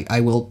Moon. I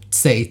will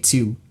say,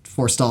 to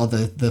forestall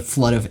the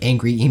flood of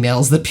angry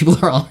emails that people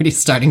are already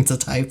starting to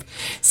type,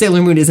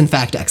 Sailor Moon is in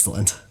fact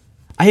excellent.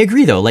 I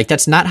agree, though. Like,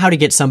 that's not how to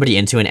get somebody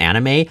into an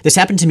anime. This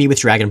happened to me with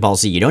Dragon Ball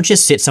Z. You don't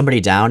just sit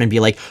somebody down and be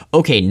like,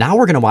 okay, now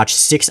we're going to watch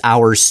 6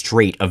 hours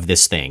straight of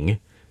this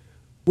thing.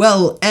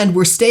 Well, and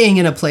we're staying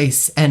in a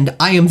place, and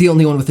I am the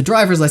only one with a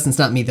driver's license,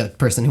 not me, the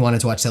person who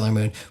wanted to watch Sailor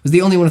Moon, was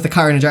the only one with a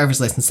car and a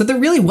driver's license, so there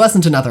really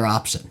wasn't another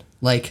option.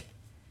 Like,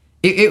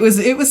 it was,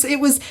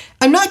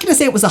 I'm not going to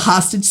say it was a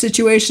hostage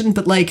situation,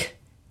 but, like,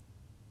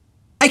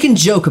 I can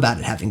joke about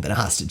it having been a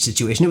hostage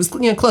situation. It was,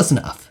 close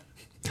enough.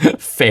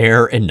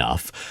 Fair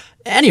enough.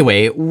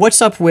 Anyway,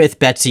 what's up with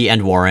Betsy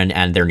and Warren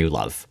and their new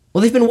love?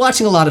 Well, they've been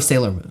watching a lot of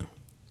Sailor Moon.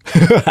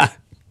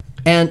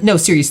 And, no,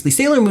 seriously,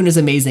 Sailor Moon is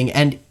amazing,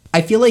 and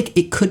I feel like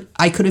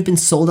I could have been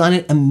sold on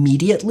it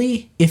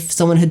immediately if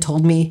someone had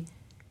told me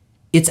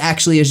it's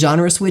actually a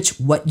genre switch.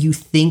 What you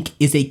think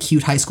is a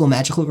cute high school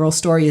magical girl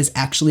story is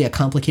actually a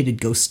complicated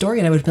ghost story.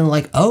 And I would have been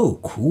like, oh,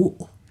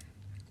 cool.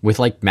 With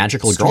like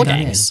magical girl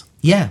gangs.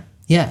 Yeah.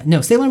 No,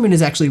 Sailor Moon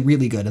is actually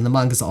really good. And the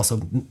manga is also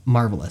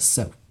marvelous.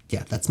 So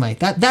yeah,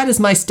 that is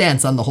my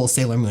stance on the whole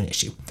Sailor Moon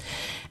issue.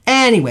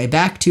 Anyway,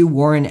 back to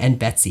Warren and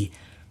Betsy.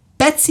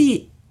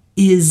 Betsy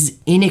is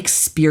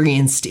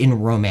inexperienced in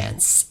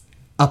romance,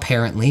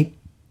 apparently,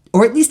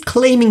 or at least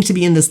claiming to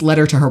be in this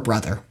letter to her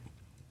brother.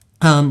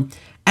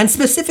 And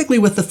specifically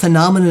with the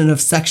phenomenon of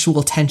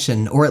sexual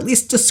tension, or at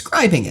least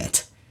describing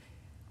it.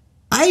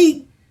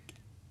 I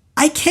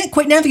can't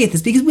quite navigate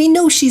this because we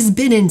know she's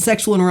been in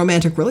sexual and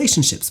romantic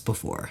relationships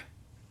before.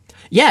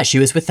 Yeah, she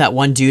was with that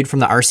one dude from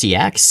the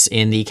RCX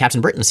in the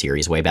Captain Britain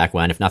series way back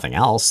when, if nothing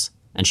else.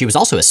 And she was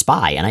also a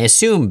spy, and I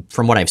assume,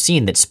 from what I've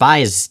seen, that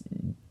spies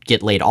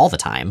get laid all the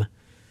time.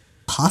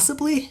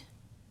 Possibly?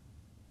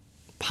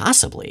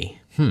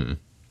 Possibly.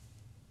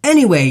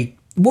 Anyway,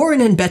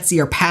 Warren and Betsy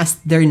are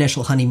past their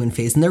initial honeymoon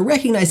phase, and they're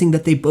recognizing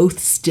that they both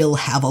still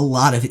have a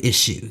lot of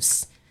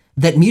issues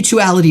that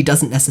mutuality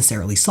doesn't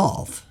necessarily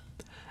solve.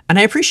 And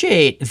I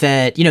appreciate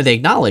that, they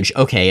acknowledge,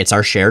 okay, it's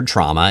our shared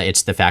trauma.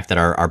 It's the fact that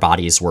our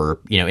bodies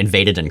were,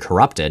 invaded and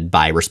corrupted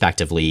by,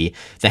 respectively,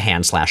 the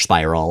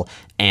Hand/Spiral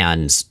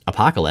and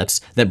Apocalypse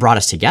that brought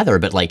us together.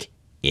 But, like,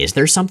 is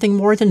there something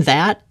more than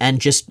that and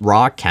just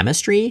raw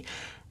chemistry?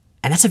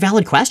 And that's a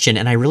valid question,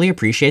 and I really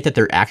appreciate that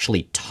they're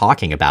actually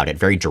talking about it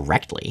very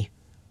directly.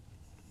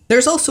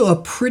 There's also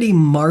a pretty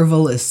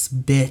marvelous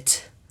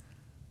bit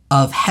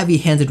of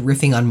heavy-handed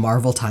riffing on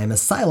Marvel time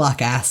as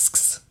Psylocke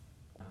asks,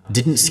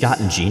 "Didn't Scott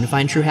and Jean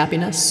find true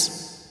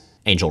happiness?"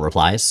 Angel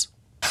replies,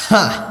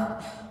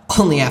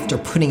 only after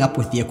putting up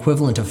with the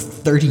equivalent of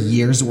 30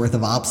 years worth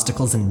of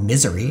obstacles and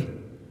misery.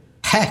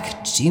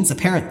 Heck, Jean's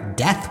apparent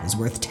death was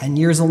worth 10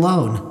 years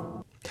alone.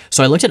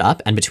 So I looked it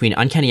up, and between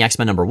Uncanny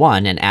X-Men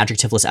 #1 and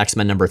Adjectiveless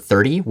X-Men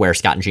 #30, where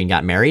Scott and Jean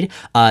got married,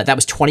 that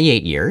was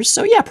 28 years.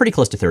 So yeah, pretty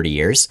close to 30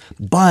 years.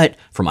 But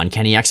from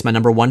Uncanny X-Men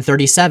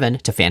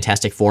 #137 to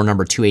Fantastic Four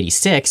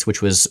 #286,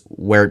 which was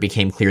where it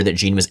became clear that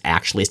Jean was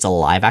actually still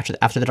alive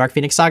after the Dark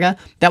Phoenix saga,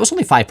 that was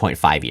only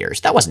 5.5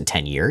 years. That wasn't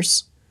 10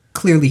 years.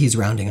 Clearly he's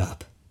rounding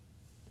up.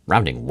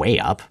 Rounding way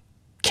up.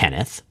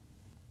 Kenneth.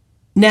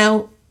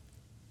 Now,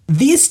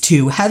 these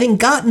two, having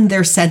gotten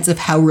their sense of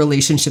how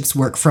relationships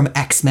work from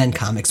X-Men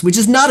comics, which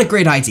is not a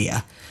great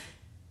idea,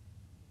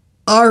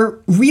 are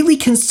really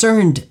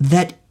concerned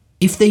that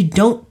if they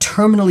don't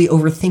terminally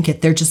overthink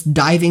it, they're just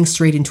diving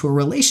straight into a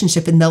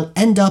relationship and they'll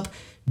end up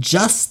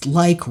just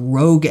like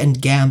Rogue and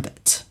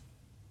Gambit.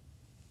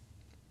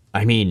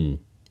 I mean,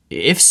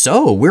 if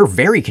so, we're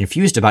very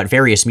confused about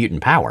various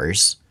mutant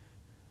powers.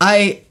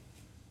 I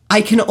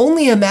can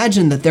only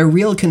imagine that their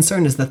real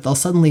concern is that they'll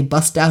suddenly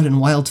bust out in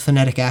wild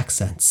phonetic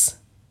accents.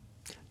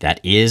 That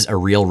is a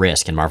real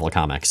risk in Marvel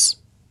Comics.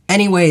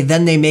 Anyway,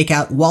 then they make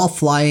out while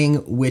flying,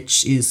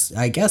 which is,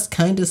 I guess,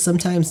 kind of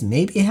sometimes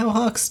maybe how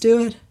Hawks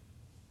do it.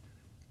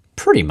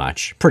 Pretty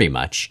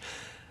much.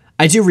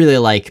 I do really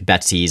like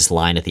Betsy's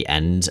line at the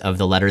end of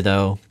the letter,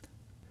 though.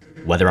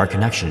 Whether our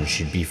connection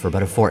should be for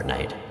but a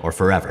fortnight or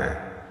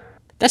forever.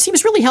 That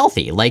seems really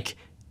healthy. Like,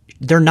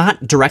 they're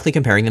not directly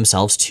comparing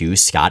themselves to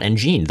Scott and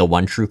Jean, the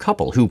one true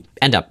couple, who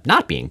end up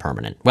not being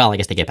permanent. Well, I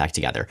guess they get back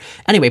together.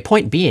 Anyway,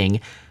 point being,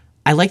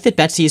 I like that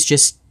Betsy is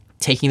just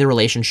taking the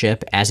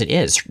relationship as it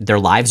is. Their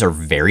lives are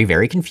very,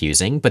 very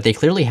confusing, but they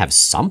clearly have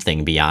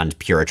something beyond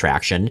pure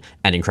attraction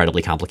and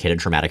incredibly complicated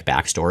traumatic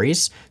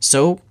backstories.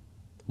 So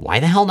why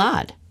the hell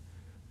not?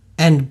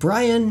 And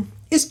Brian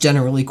is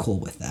generally cool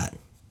with that.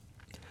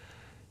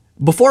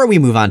 Before we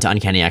move on to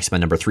Uncanny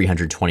X-Men number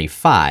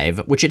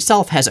 325, which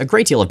itself has a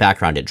great deal of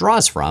background it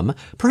draws from,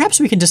 perhaps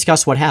we can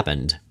discuss what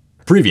happened.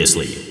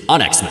 Previously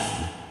on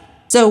X-Men.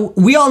 So,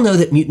 we all know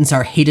that mutants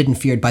are hated and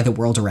feared by the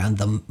world around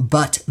them,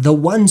 but the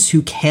ones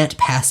who can't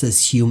pass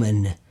as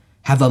human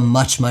have a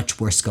much, much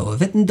worse go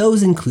of it, and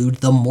those include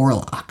the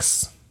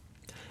Morlocks.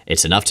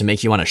 It's enough to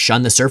make you want to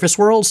shun the surface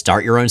world,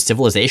 start your own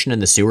civilization in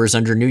the sewers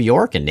under New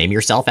York, and name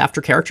yourself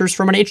after characters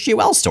from an H.G.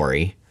 Wells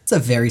story. It's a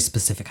very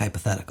specific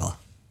hypothetical.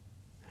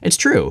 It's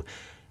true.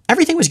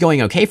 Everything was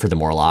going okay for the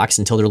Morlocks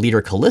until their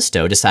leader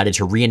Callisto decided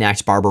to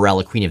reenact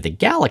Barbarella, Queen of the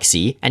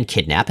Galaxy, and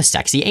kidnap a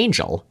sexy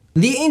angel.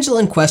 The angel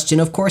in question,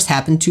 of course,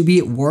 happened to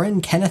be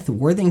Warren Kenneth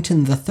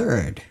Worthington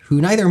III, who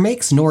neither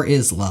makes nor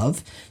is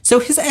love, so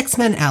his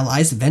X-Men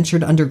allies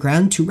ventured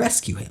underground to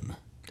rescue him.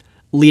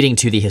 Leading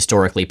to the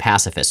historically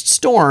pacifist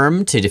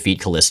Storm to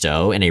defeat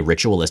Callisto in a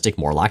ritualistic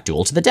Morlock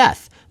duel to the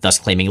death, thus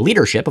claiming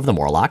leadership of the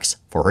Morlocks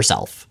for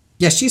herself.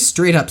 Yeah, she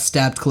straight up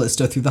stabbed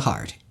Callisto through the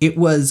heart. It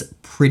was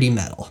pretty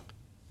metal.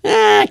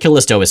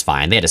 Callisto was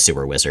fine. They had a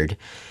sewer wizard.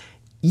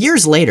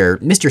 Years later,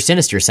 Mr.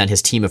 Sinister sent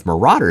his team of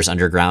marauders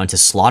underground to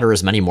slaughter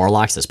as many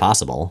Morlocks as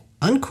possible.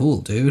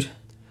 Uncool, dude.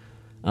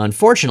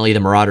 Unfortunately, the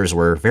marauders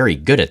were very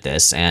good at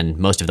this, and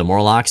most of the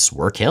Morlocks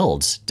were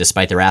killed,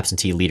 despite their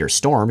absentee leader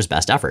Storm's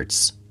best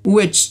efforts.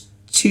 Which,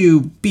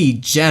 to be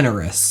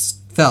generous,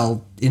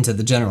 fell into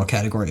the general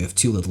category of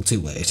too little too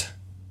late.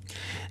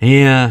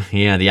 Yeah,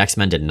 the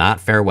X-Men did not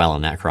fare well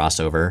in that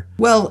crossover.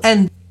 Well,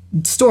 and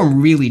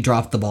Storm really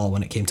dropped the ball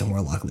when it came to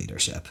Morlock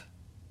leadership.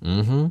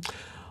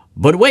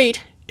 But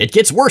wait, it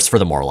gets worse for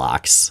the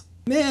Morlocks.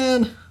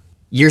 Man.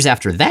 Years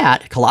after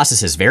that,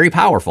 Colossus's very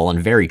powerful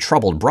and very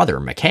troubled brother,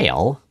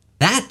 Mikhail,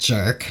 That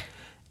jerk.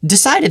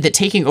 decided that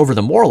taking over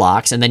the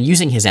Morlocks and then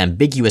using his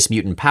ambiguous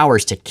mutant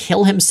powers to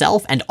kill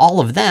himself and all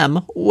of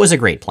them was a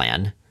great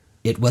plan.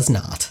 It was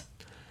not.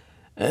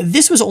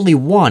 This was only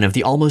one of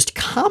the almost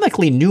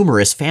comically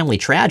numerous family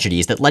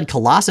tragedies that led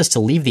Colossus to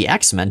leave the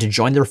X-Men to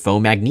join their foe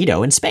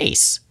Magneto in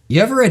space.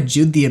 You ever read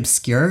Jude the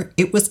Obscure?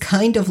 It was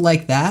kind of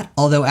like that,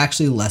 although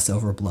actually less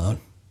overblown.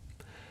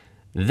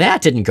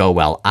 That didn't go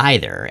well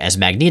either, as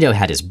Magneto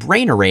had his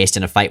brain erased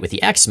in a fight with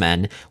the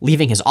X-Men,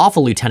 leaving his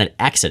awful Lieutenant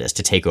Exodus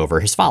to take over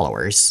his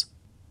followers.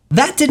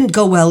 That didn't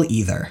go well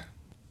either.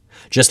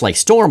 Just like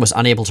Storm was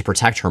unable to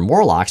protect her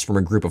Morlocks from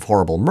a group of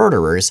horrible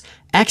murderers,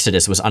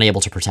 Exodus was unable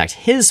to protect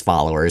his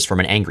followers from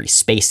an angry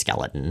space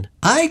skeleton.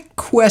 I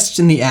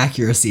question the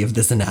accuracy of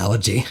this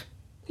analogy.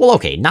 Well,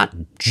 okay, not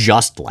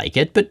just like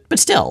it, but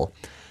still.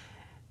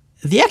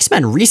 The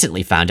X-Men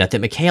recently found out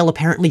that Mikhail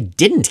apparently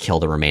didn't kill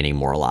the remaining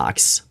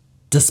Morlocks,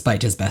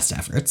 Despite his best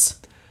efforts.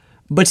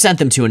 but sent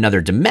them to another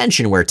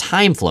dimension where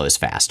time flows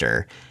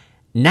faster.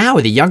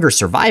 Now the younger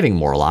surviving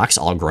Morlocks,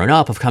 all grown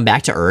up, have come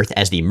back to Earth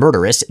as the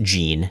murderous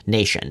Gene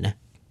Nation.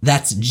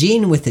 That's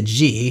Gene with a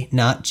G,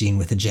 not Gene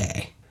with a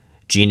J.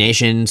 Gene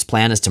Nation's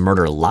plan is to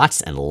murder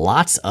lots and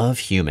lots of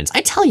humans.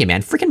 I tell you,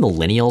 man, freaking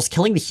millennials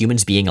killing the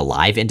humans being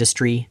alive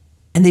industry.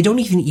 And they don't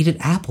even eat at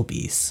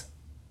Applebee's.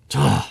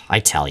 I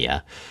tell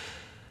ya.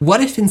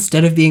 What if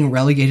instead of being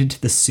relegated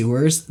to the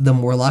sewers, the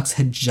Morlocks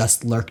had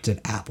just lurked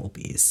at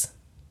Applebee's?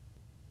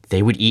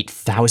 They would eat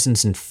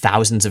thousands and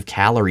thousands of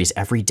calories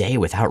every day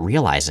without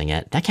realizing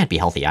it. That can't be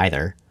healthy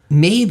either.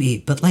 Maybe,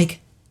 but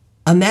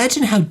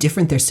imagine how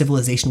different their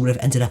civilization would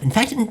have ended up. In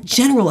fact, in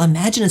general,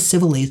 imagine a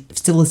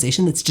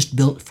civilization that's just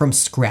built from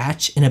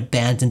scratch in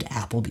abandoned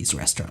Applebee's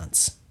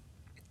restaurants.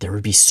 There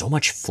would be so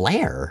much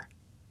flair.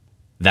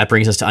 That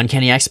brings us to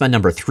Uncanny X-Men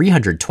number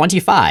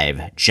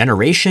 325,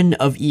 Generation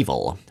of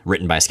Evil,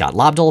 written by Scott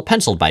Lobdell,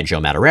 penciled by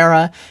Joe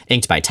Madureira,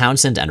 inked by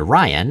Townsend and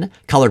Ryan,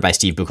 colored by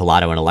Steve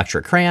Bucolato and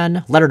Electric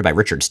Crayon, lettered by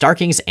Richard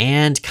Starkings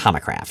and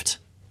Comicraft.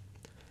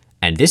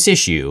 And this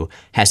issue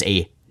has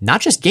a not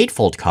just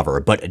gatefold cover,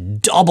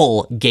 but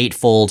double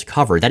gatefold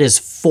cover. That is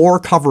 4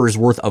 covers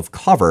worth of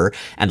cover,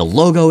 and the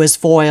logo is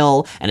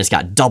foil, and it's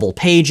got double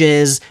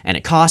pages, and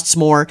it costs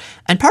more.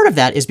 And part of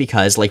that is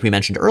because, like we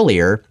mentioned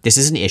earlier, this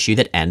is an issue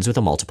that ends with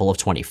a multiple of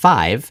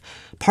 25.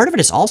 Part of it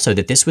is also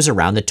that this was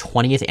around the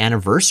 20th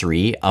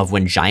anniversary of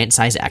when Giant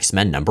Size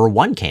X-Men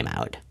 #1 came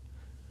out.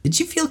 Did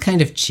you feel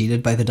kind of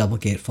cheated by the double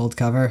gatefold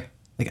cover?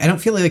 Like, I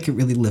don't feel like it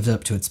really lived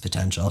up to its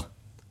potential.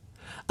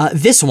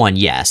 This one,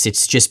 yes,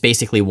 it's just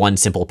basically one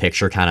simple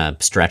picture kind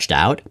of stretched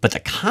out, but the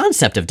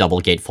concept of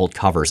double gatefold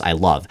covers I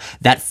love.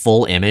 That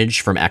full image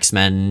from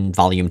X-Men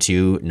Volume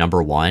 2,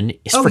 #1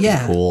 is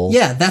freaking cool.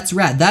 Yeah, that's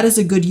rad. That is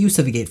a good use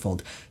of a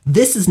gatefold.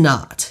 This is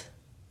not.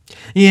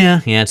 Yeah,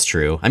 it's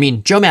true. I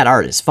mean, Joe Matt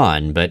art is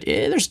fun, but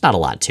there's not a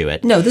lot to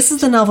it. No, this is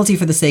the novelty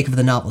for the sake of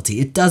the novelty.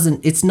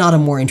 It's not a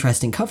more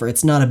interesting cover.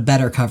 It's not a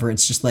better cover.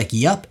 It's just like,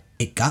 yup,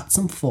 it got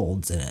some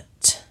folds in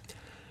it.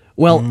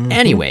 Well,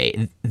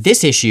 anyway,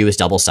 this issue is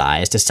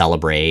double-sized to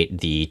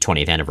celebrate the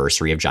 20th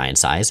anniversary of Giant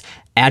Size.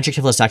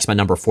 Adjectiveless X-Men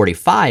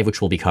 #45,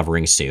 which we'll be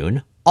covering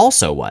soon,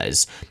 also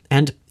was.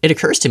 And it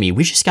occurs to me,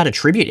 we just got a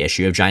tribute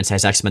issue of Giant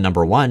Size X-Men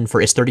 #1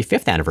 for its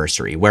 35th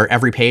anniversary, where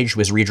every page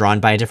was redrawn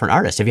by a different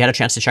artist. Have you had a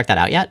chance to check that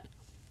out yet?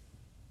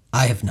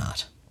 I have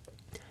not.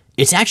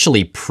 It's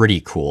actually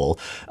pretty cool.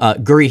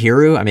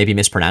 Gurihiru, I may be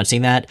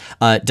mispronouncing that,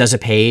 does a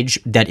page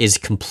that is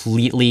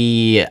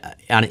completely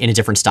in a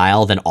different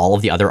style than all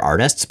of the other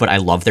artists, but I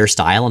love their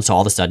style, and so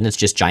all of a sudden it's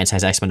just Giant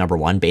Size X-Men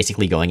 #1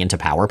 basically going into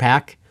Power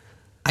Pack.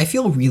 I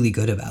feel really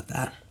good about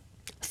that.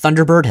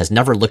 Thunderbird has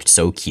never looked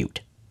so cute.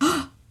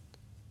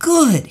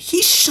 Good.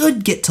 He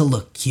should get to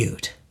look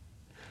cute.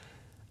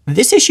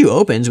 This issue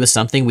opens with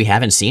something we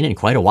haven't seen in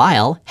quite a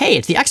while. Hey,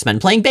 it's the X-Men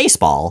playing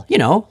baseball. You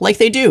know, like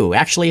they do.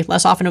 Actually,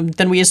 less often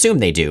than we assume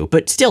they do,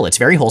 but still, it's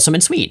very wholesome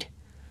and sweet.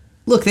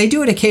 Look, they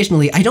do it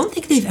occasionally. I don't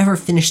think they've ever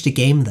finished a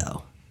game,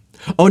 though.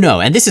 Oh no,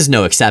 and this is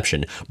no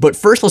exception. But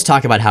first let's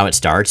talk about how it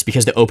starts,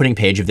 because the opening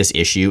page of this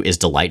issue is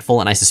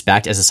delightful, and I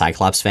suspect as a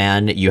Cyclops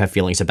fan, you have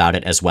feelings about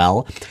it as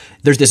well.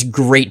 There's this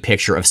great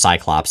picture of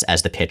Cyclops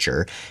as the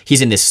pitcher.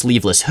 He's in this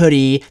sleeveless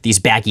hoodie, these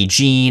baggy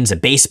jeans, a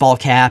baseball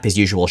cap, his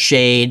usual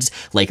shades,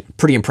 like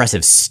pretty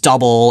impressive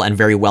stubble, and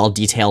very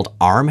well-detailed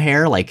arm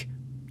hair. Like,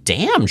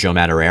 damn, Joe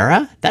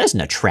Madureira, that is an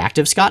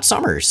attractive Scott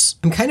Summers.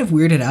 I'm kind of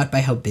weirded out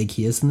by how big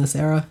he is in this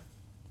era.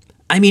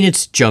 I mean,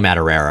 it's Joe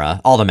Madureira.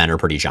 All the men are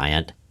pretty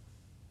giant.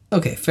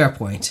 Okay, fair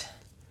point.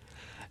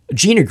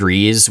 Jean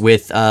agrees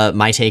with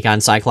my take on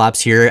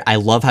Cyclops here. I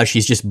love how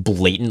she's just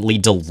blatantly,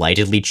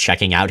 delightedly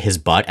checking out his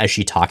butt as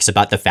she talks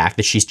about the fact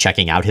that she's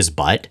checking out his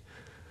butt.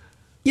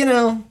 You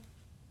know,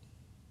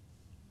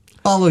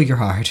 follow your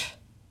heart.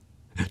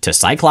 To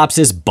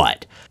Cyclops'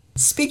 butt.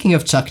 Speaking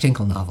of Chuck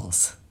Tingle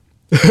novels.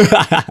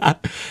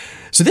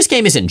 So this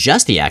game isn't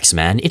just the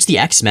X-Men, it's the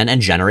X-Men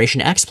and Generation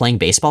X playing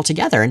baseball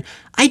together, and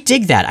I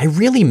dig that. I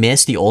really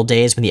miss the old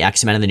days when the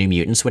X-Men and the New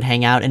Mutants would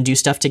hang out and do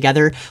stuff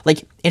together.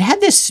 Like, it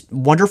had this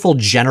wonderful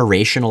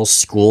generational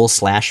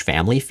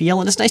school/family feel,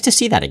 and it's nice to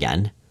see that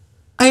again.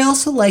 I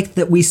also like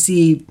that we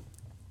see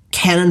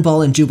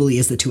Cannonball and Jubilee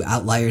as the two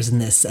outliers in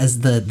this,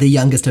 as the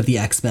youngest of the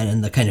X-Men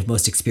and the kind of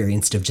most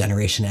experienced of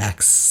Generation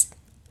X.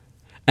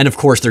 And of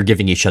course they're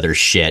giving each other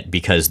shit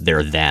because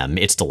they're them.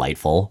 It's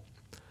delightful.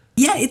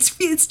 Yeah,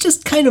 it's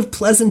just kind of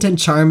pleasant and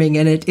charming,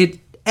 and it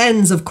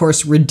ends, of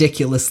course,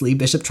 ridiculously.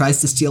 Bishop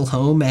tries to steal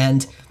home,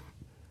 and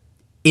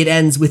it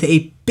ends with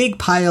a big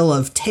pile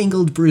of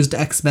tangled, bruised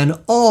X-Men,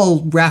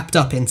 all wrapped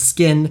up in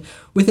skin,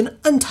 with an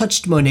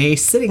untouched Monet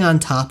sitting on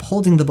top,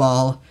 holding the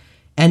ball,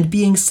 and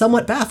being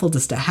somewhat baffled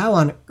as to how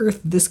on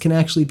earth this can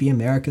actually be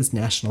America's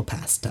national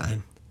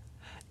pastime.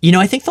 You know,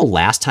 I think the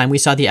last time we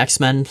saw the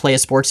X-Men play a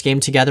sports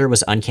game together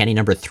was Uncanny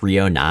number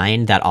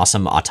 309, that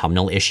awesome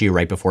autumnal issue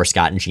right before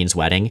Scott and Jean's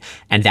wedding,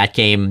 and that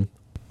game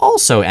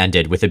also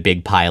ended with a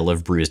big pile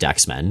of bruised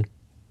X-Men.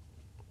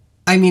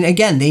 I mean,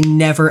 again, they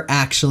never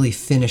actually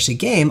finish a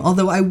game,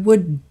 although I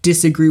would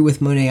disagree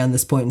with Monet on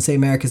this point and say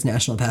America's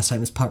national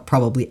pastime is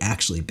probably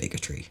actually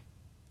bigotry.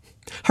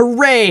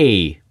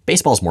 Hooray!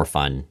 Baseball's more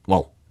fun.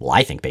 Well,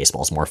 I think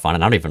baseball's more fun,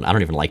 and I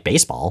don't even like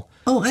baseball.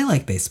 Oh, I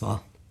like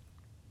baseball.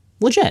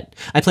 Legit.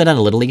 I played on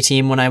a Little League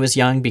team when I was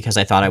young because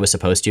I thought I was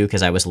supposed to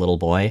because I was a little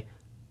boy.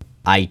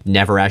 I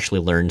never actually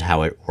learned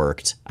how it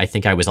worked. I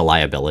think I was a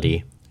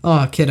liability.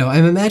 Oh, kiddo,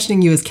 I'm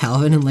imagining you as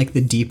Calvin in like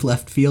the deep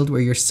left field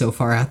where you're so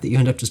far out that you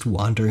end up just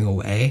wandering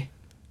away.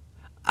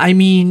 I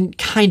mean,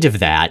 kind of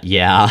that,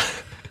 yeah.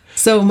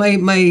 So my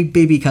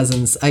baby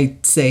cousins, I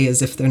say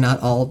as if they're not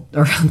all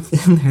around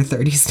in their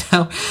 30s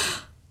now.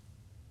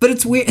 But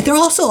it's weird. They're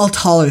also all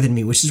taller than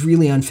me, which is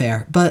really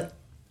unfair. But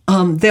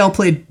they all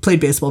played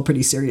baseball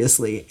pretty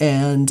seriously,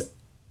 and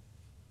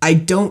I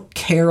don't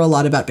care a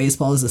lot about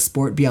baseball as a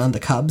sport beyond the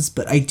Cubs,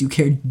 but I do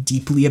care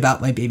deeply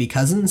about my baby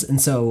cousins,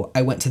 and so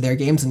I went to their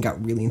games and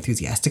got really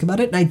enthusiastic about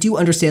it, and I do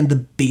understand the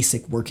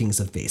basic workings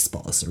of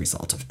baseball as a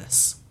result of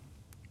this.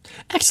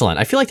 Excellent.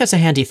 I feel like that's a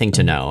handy thing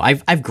to know.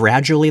 I've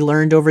gradually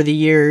learned over the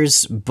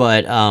years,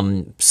 but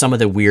some of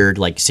the weird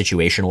like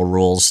situational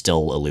rules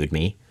still elude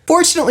me.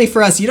 Fortunately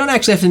for us, you don't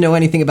actually have to know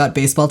anything about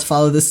baseball to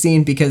follow this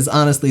scene, because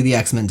honestly, the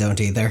X-Men don't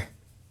either.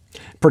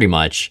 Pretty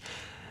much.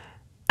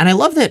 And I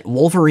love that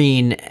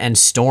Wolverine and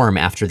Storm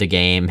after the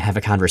game have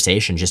a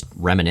conversation just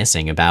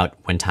reminiscing about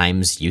when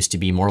times used to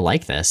be more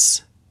like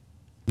this.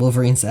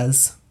 Wolverine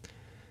says,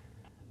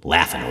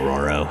 "Laughing,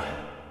 Aurora.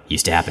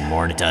 Used to happen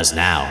more than it does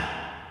now.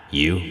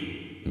 You,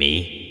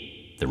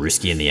 me, the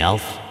Ruski and the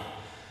Elf.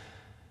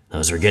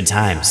 Those were good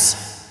times."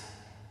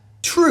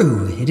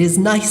 "True, it is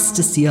nice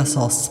to see us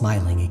all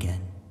smiling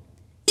again.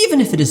 Even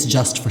if it is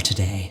just for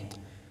today."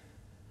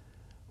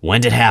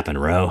 "When did it happen,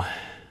 Ro?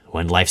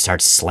 When life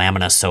starts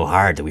slamming us so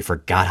hard that we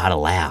forgot how to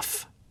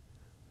laugh?"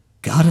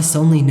 "Goddess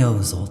only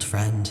knows, old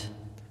friend."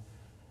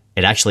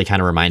 It actually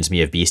kind of reminds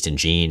me of Beast and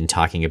Jean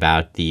talking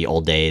about the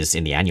old days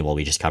in the annual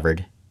we just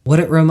covered. What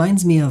it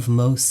reminds me of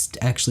most,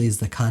 actually, is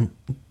the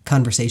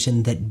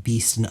conversation that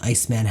Beast and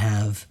Iceman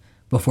have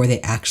before they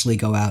actually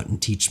go out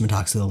and teach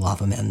Metaxa the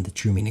Lava Man the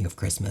true meaning of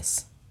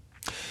Christmas.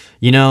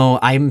 You know,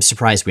 I'm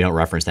surprised we don't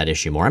reference that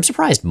issue more. I'm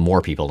surprised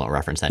more people don't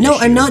reference that issue. No,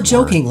 I'm not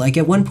joking. Like,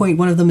 at one point,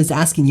 one of them is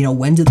asking,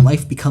 when did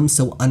life become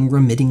so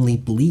unremittingly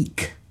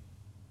bleak?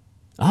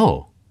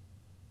 Oh.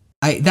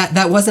 I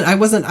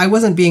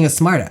wasn't being a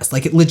smartass.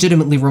 Like, it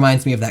legitimately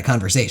reminds me of that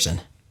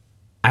conversation.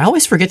 I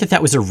always forget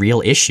that was a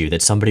real issue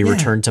that somebody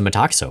returned to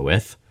Metaxa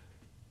with.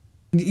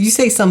 You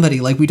say somebody,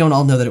 like we don't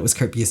all know that it was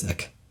Kurt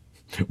Busiek.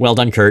 Well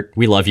done, Kurt.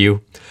 We love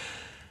you.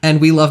 And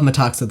we love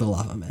Metaxa the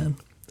Lava Man.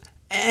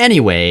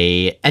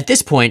 Anyway, at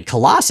this point,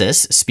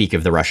 Colossus, speak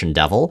of the Russian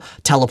devil,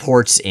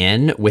 teleports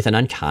in with an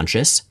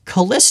unconscious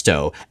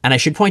Callisto. And I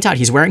should point out,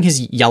 he's wearing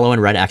his yellow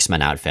and red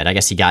X-Men outfit. I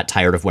guess he got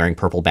tired of wearing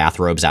purple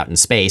bathrobes out in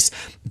space.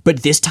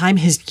 But this time,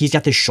 he's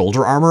got this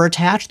shoulder armor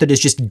attached that is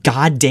just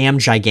goddamn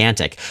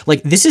gigantic.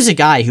 Like, this is a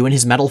guy who in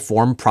his metal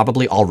form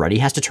probably already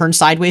has to turn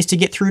sideways to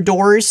get through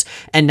doors.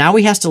 And now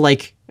he has to,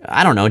 like,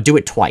 I don't know, do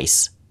it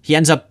twice. He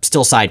ends up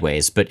still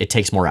sideways, but it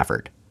takes more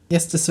effort. He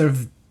has to sort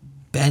of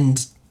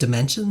bend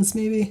dimensions,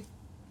 maybe?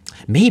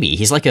 Maybe.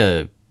 He's like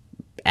a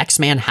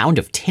X-Man Hound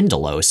of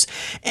Tyndalos.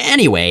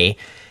 Anyway,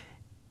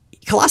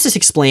 Colossus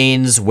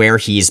explains where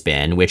he's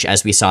been, which,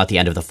 as we saw at the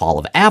end of the Fall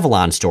of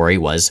Avalon story,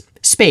 was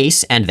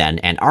space and then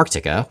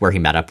Antarctica, where he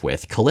met up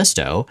with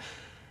Callisto.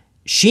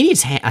 She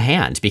needs a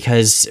hand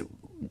because,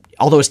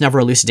 although it's never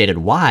elucidated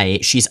why,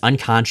 she's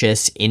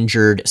unconscious,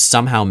 injured,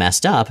 somehow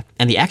messed up,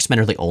 and the X-Men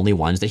are the only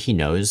ones that he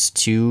knows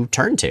to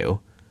turn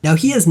to. Now,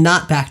 he is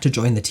not back to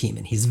join the team,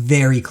 and he's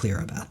very clear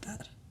about that.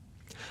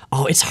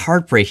 Oh, it's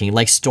heartbreaking.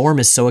 Like, Storm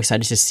is so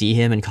excited to see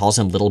him and calls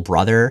him little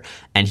brother,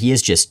 and he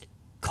is just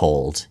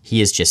cold. He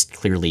is just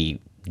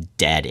clearly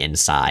dead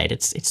inside.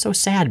 It's so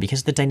sad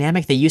because the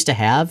dynamic they used to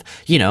have,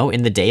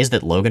 in the days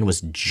that Logan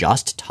was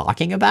just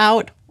talking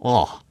about,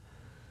 oh.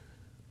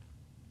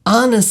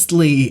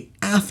 Honestly,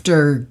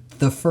 after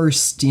the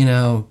first,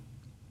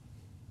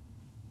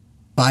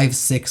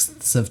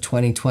 5/6 of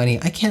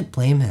 2020, I can't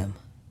blame him.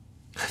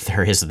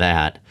 There is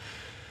that.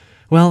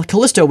 Well,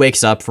 Callisto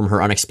wakes up from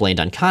her unexplained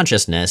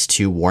unconsciousness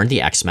to warn the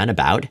X-Men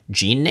about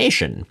Gene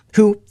Nation,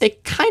 who they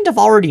kind of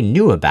already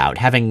knew about,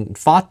 having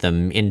fought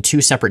them in 2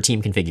 separate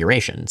team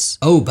configurations.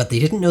 Oh, but they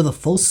didn't know the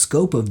full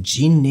scope of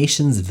Gene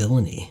Nation's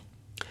villainy.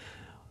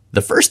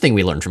 The first thing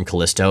we learned from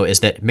Callisto is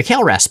that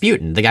Mikhail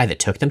Rasputin, the guy that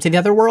took them to the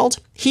other world,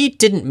 he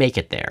didn't make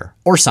it there,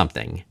 or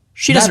something.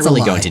 She doesn't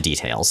really go into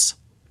details.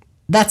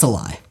 That's a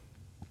lie.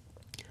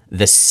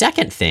 The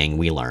second thing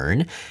we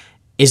learn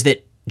is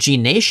that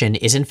Gene Nation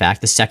is in fact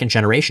the second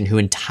generation who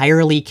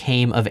entirely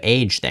came of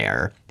age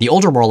there. The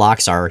older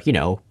Morlocks are,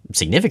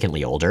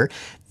 significantly older.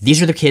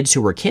 These are the kids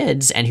who were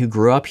kids and who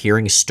grew up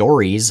hearing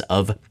stories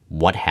of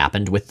what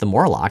happened with the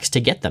Morlocks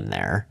to get them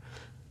there.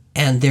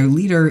 And their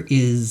leader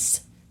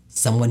is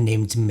someone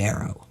named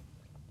Marrow.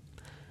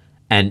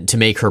 And to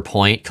make her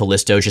point,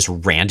 Callisto just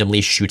randomly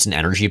shoots an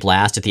energy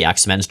blast at the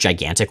X-Men's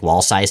gigantic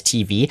wall-sized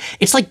TV.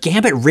 It's like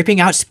Gambit ripping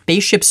out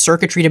spaceship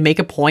circuitry to make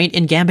a point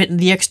in Gambit and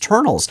the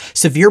Externals.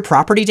 Severe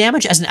property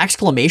damage as an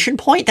exclamation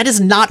point? That is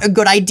not a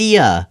good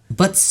idea.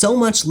 But so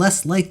much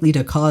less likely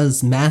to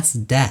cause mass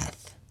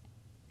death.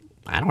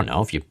 I don't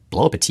know. If you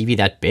blow up a TV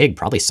that big,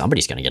 probably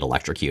somebody's going to get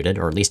electrocuted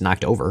or at least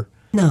knocked over.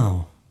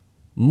 No.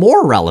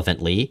 More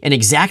relevantly, in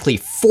exactly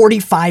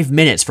 45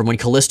 minutes from when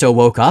Callisto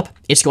woke up,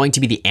 it's going to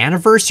be the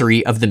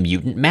anniversary of the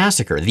Mutant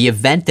Massacre, the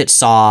event that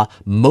saw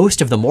most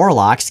of the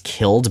Morlocks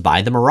killed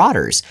by the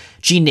Marauders.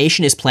 Gene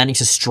Nation is planning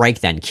to strike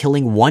then,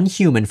 killing 1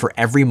 human for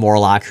every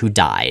Morlock who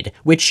died,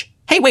 which,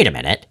 hey, wait a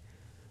minute.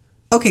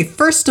 Okay,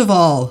 first of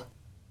all,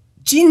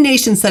 Gene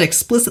Nation said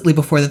explicitly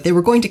before that they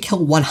were going to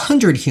kill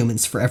 100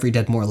 humans for every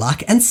dead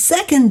Morlock, and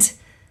second,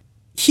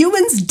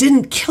 humans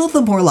didn't kill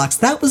the Morlocks.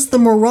 That was the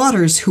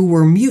Marauders who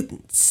were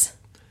mutants.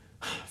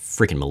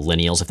 Freaking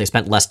millennials. If they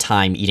spent less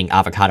time eating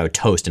avocado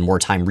toast and more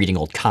time reading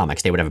old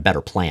comics, they would have a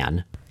better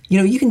plan.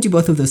 You can do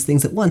both of those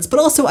things at once, but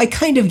also I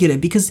kind of get it,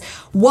 because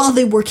while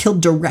they were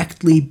killed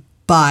directly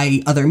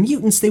by other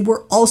mutants, they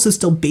were also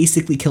still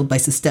basically killed by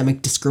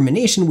systemic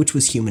discrimination, which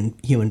was human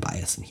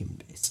bias and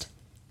human-based.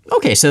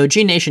 Okay, so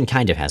Gene Nation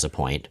kind of has a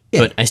point,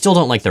 but I still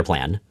don't like their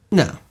plan.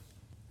 No.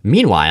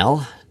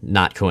 Meanwhile,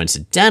 not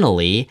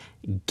coincidentally,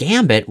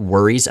 Gambit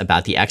worries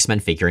about the X-Men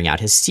figuring out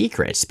his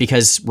secrets.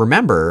 Because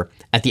remember,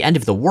 at the end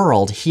of the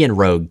world, he and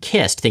Rogue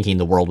kissed, thinking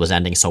the world was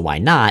ending, so why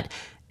not?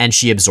 And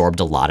she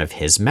absorbed a lot of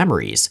his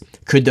memories.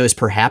 Could those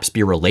perhaps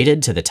be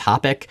related to the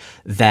topic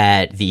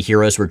that the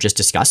heroes were just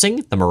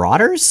discussing, the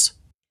Marauders?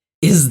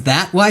 Is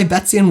that why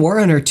Betsy and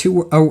Warren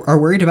are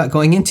worried about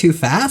going in too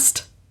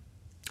fast?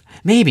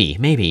 Maybe,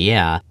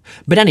 yeah.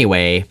 But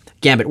anyway,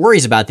 Gambit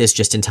worries about this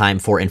just in time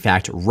for, in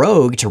fact,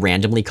 Rogue to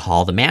randomly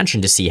call the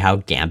mansion to see how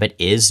Gambit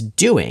is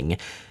doing.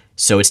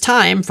 So it's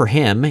time for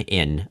him,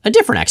 in a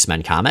different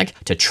X-Men comic,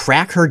 to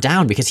track her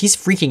down because he's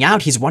freaking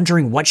out. He's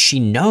wondering what she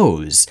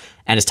knows.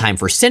 And it's time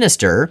for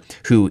Sinister,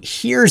 who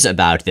hears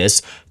about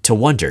this, to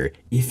wonder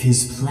if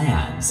his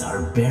plans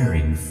are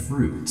bearing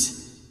fruit.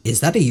 Is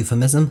that a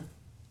euphemism?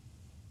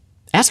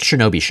 Ask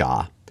Shinobi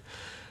Shaw.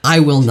 I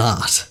will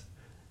not.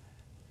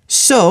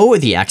 So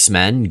the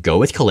X-Men go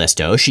with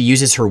Callisto. She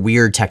uses her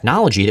weird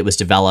technology that was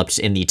developed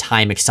in the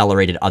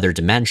time-accelerated other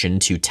dimension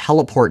to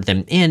teleport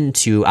them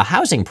into a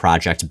housing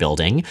project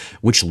building,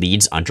 which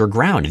leads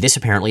underground. This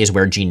apparently is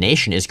where G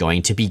Nation is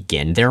going to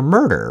begin their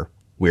murder.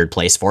 Weird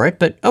place for it,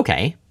 but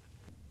okay.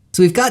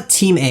 So we've got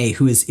Team A,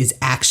 who is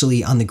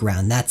actually on the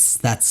ground.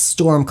 That's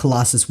Storm,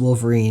 Colossus,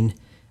 Wolverine,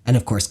 and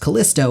of course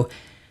Callisto.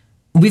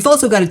 We've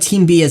also got a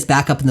Team B as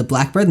backup in the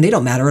Blackbird, and they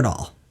don't matter at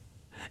all.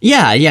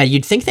 Yeah,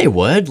 you'd think they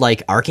would.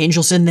 Like,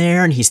 Archangel's in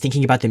there, and he's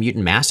thinking about the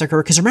mutant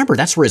massacre. Because remember,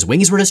 that's where his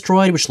wings were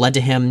destroyed, which led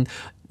to him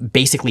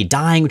basically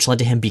dying, which led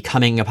to him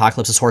becoming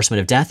Apocalypse's Horseman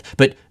of Death.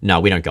 But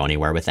no, we don't go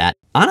anywhere with that.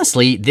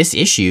 Honestly, this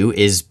issue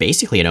is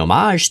basically an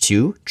homage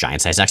to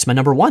Giant Size X-Men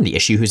 #1, the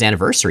issue whose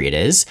anniversary it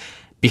is,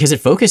 because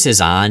it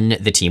focuses on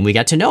the team we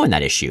get to know in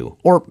that issue.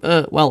 Or,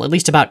 well, at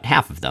least about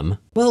half of them.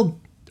 Well,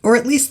 or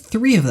at least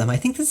 3 of them. I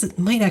think this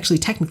might actually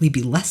technically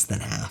be less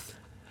than half.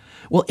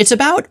 Well, it's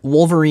about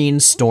Wolverine,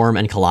 Storm,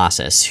 and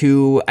Colossus,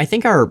 who I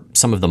think are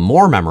some of the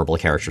more memorable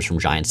characters from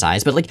Giant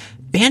Size, but like,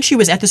 Banshee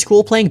was at the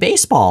school playing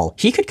baseball.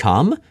 He could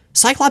come.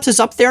 Cyclops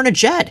is up there in a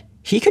jet.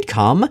 He could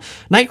come.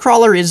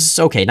 Nightcrawler is,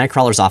 okay,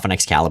 Nightcrawler's off on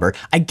Excalibur.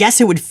 I guess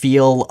it would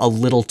feel a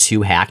little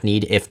too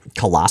hackneyed if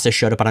Colossus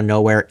showed up out of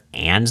nowhere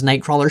and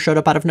Nightcrawler showed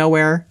up out of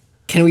nowhere.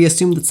 Can we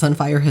assume that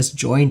Sunfire has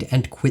joined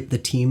and quit the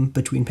team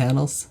between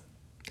panels?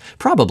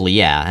 Probably,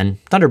 yeah,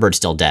 and Thunderbird's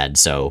still dead,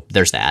 so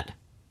there's that.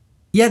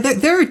 Yeah,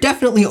 there are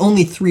definitely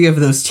only 3 of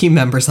those team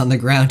members on the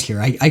ground here.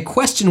 I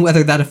question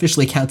whether that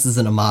officially counts as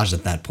an homage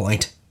at that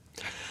point.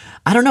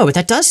 I don't know, but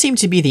that does seem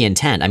to be the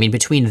intent. I mean,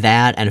 between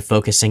that and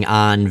focusing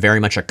on very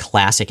much a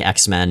classic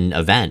X-Men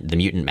event, the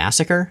Mutant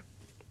Massacre.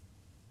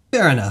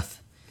 Fair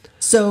enough.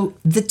 So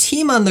the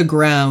team on the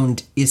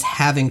ground is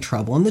having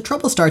trouble, and the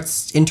trouble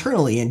starts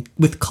internally, and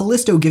with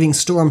Callisto giving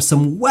Storm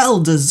some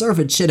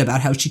well-deserved shit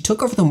about how she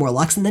took over the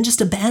Morlocks and then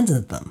just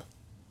abandoned them.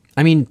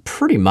 I mean,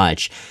 pretty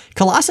much.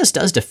 Colossus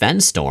does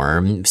defend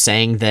Storm,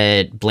 saying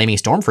that blaming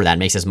Storm for that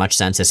makes as much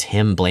sense as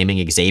him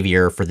blaming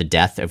Xavier for the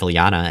death of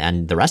Illyana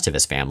and the rest of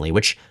his family,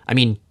 which, I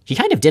mean, he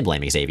kind of did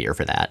blame Xavier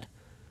for that.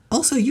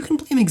 Also, you can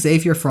blame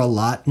Xavier for a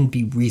lot and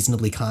be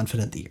reasonably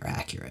confident that you're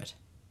accurate.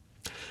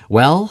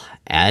 Well,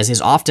 as is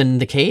often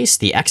the case,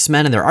 the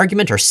X-Men and their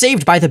argument are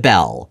saved by the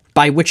bell,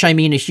 by which I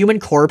mean a human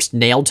corpse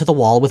nailed to the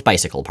wall with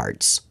bicycle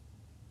parts.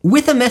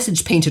 With a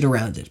message painted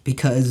around it,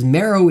 because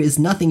Marrow is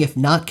nothing if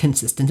not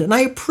consistent, and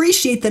I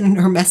appreciate that in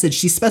her message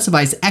she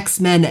specifies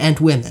X-Men and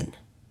women.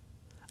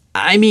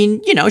 I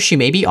mean, you know, she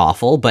may be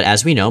awful, but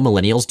as we know,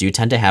 millennials do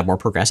tend to have more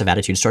progressive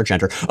attitudes toward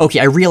gender. Okay,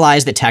 I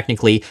realize that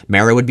technically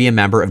Marrow would be a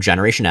member of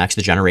Generation X,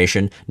 the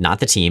generation, not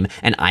the team,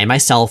 and I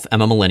myself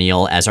am a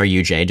millennial, as are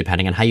you, Jay,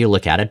 depending on how you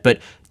look at it, but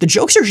the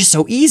jokes are just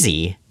so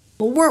easy.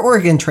 Well, we're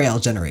Oregon Trail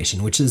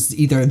generation, which is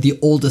either the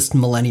oldest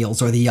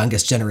millennials or the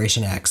youngest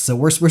Generation X, so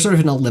we're sort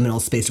of in a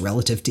liminal space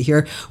relative to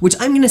here, which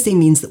I'm going to say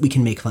means that we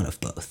can make fun of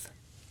both.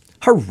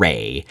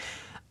 Hooray.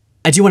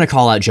 I do want to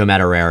call out Joe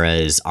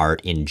Madureira's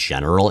art in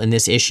general in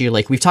this issue.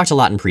 Like, we've talked a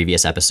lot in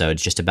previous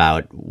episodes just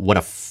about what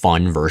a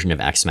fun version of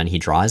X-Men he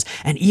draws,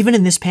 and even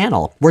in this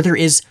panel, where there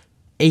is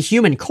a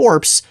human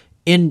corpse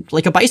in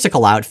like a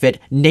bicycle outfit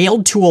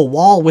nailed to a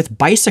wall with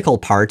bicycle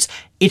parts.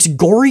 It's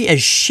gory as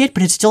shit,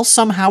 but it's still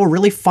somehow a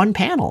really fun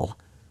panel.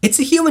 It's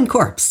a human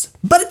corpse,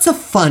 but it's a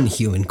fun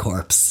human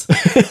corpse.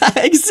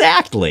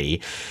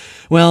 Exactly.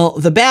 Well,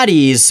 the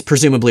baddies,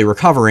 presumably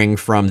recovering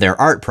from their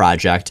art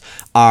project,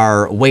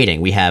 are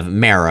waiting. We have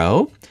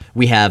Marrow.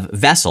 We have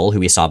Vessel, who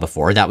we saw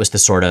before. That was the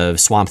sort of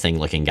Swamp Thing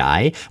looking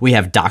guy. We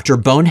have Dr.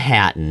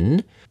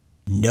 Bonehattan.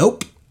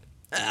 Nope.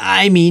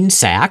 I mean,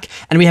 Sack.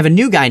 And we have a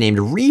new guy named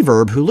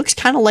Reverb who looks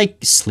kind of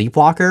like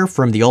Sleepwalker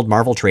from the old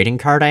Marvel trading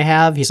card I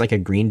have. He's like a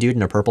green dude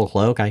in a purple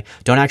cloak. I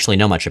don't actually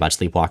know much about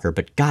Sleepwalker,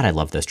 but God, I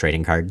love those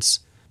trading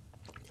cards.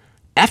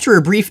 After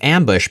a brief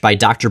ambush by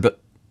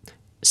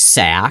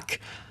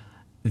Sack,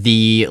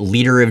 the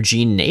leader of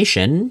G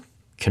Nation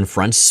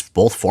confronts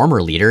both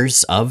former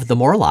leaders of the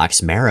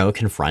Morlocks. Marrow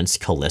confronts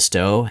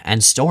Callisto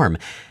and Storm.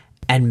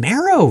 And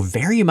Marrow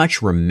very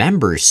much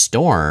remembers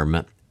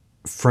Storm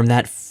from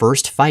that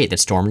first fight that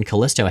Storm and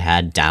Callisto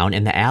had down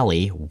in the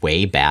alley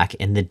way back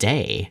in the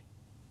day.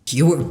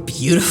 You were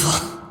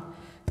beautiful.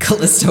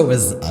 Callisto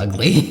was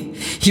ugly.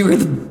 You were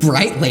the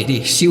bright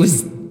lady. She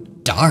was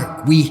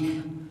dark.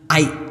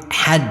 I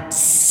had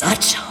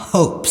such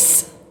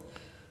hopes.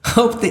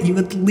 Hope that you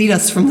would lead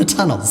us from the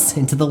tunnels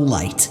into the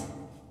light.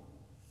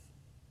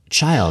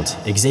 Child,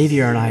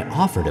 Xavier and I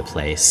offered a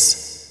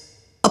place.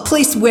 A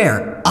place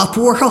where?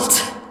 Upworld?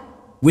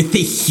 With the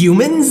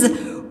humans?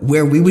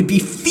 Where we would be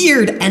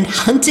feared and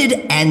hunted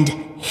and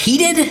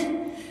hated?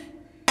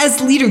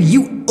 As leader,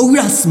 you owed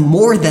us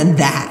more than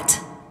that.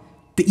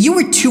 But you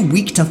were too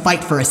weak to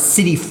fight for a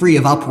city free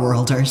of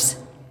Upworlders.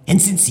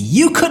 And since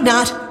you could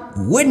not,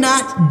 would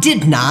not,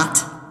 did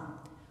not,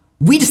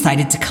 we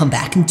decided to come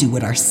back and do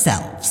it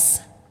ourselves.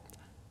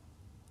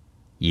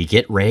 You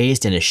get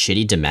raised in a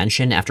shitty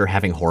dimension after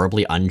having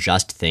horribly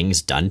unjust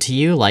things done to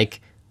you?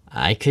 Like,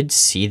 I could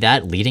see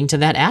that leading to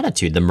that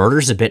attitude. The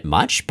murder's a bit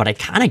much, but I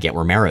kind of get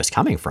where Marrow's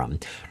coming from.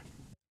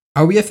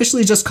 Are we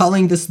officially just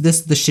calling this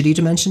the shitty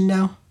dimension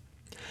now?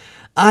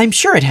 I'm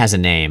sure it has a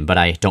name, but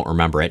I don't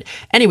remember it.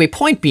 Anyway,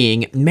 point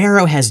being,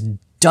 Marrow has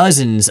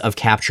dozens of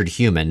captured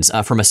humans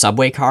from a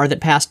subway car that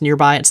passed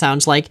nearby, it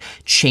sounds like,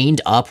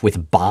 chained up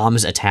with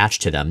bombs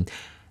attached to them.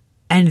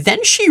 And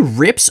then she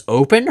rips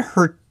open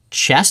her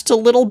chest a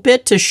little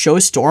bit to show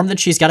Storm that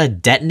she's got a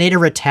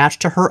detonator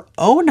attached to her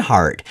own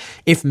heart.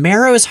 If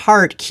Marrow's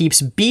heart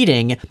keeps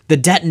beating, the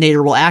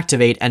detonator will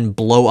activate and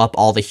blow up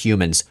all the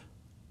humans.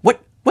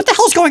 What the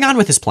hell's going on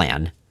with this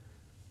plan?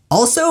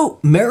 Also,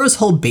 Marrow's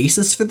whole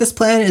basis for this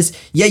plan is,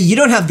 yeah, you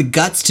don't have the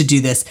guts to do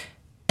this.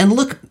 And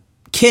look,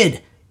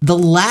 kid, the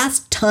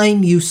last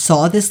time you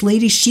saw this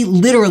lady, she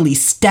literally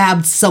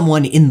stabbed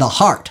someone in the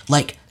heart.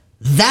 Like,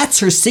 that's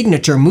her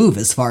signature move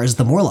as far as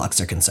the Morlocks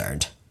are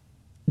concerned.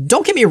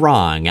 Don't get me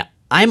wrong,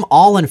 I'm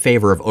all in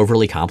favor of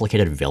overly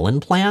complicated villain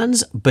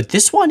plans, but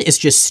this one is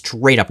just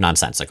straight up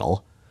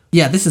nonsensical.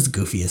 Yeah, this is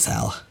goofy as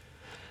hell.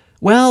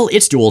 Well,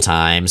 it's duel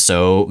time,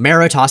 so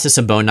Marrow tosses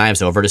some bone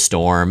knives over to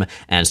Storm,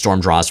 and Storm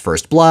draws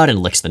first blood and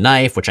licks the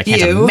knife, which I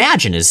can't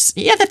imagine is...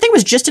 Yeah, that thing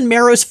was just in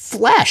Marrow's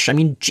flesh. I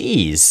mean,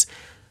 geez.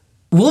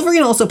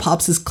 Wolverine also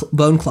pops his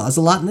bone claws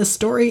a lot in this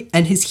story,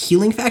 and his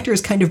healing factor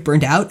is kind of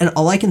burned out, and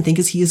all I can think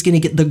is he is going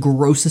to get the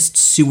grossest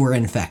sewer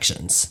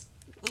infections.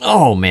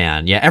 Oh,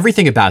 man. Yeah,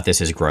 everything about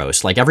this is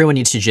gross. Like, everyone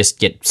needs to just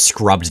get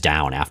scrubbed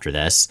down after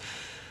this.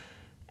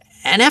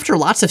 And after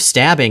lots of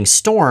stabbing,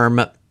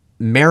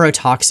 Marrow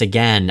talks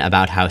again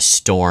about how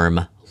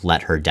Storm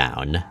let her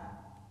down.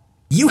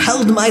 You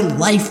held my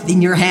life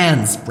in your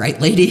hands, bright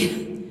lady,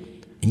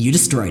 and you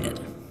destroyed it.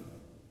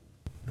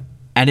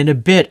 And in a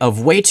bit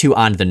of way too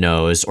on the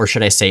nose, or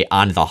should I say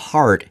on the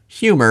heart,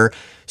 humor,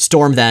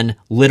 Storm then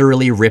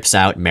literally rips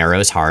out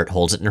Marrow's heart,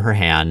 holds it in her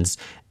hands,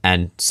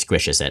 and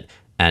squishes it.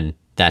 And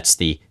that's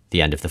the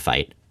end of the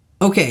fight.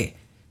 Okay,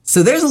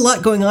 so there's a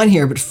lot going on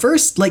here, but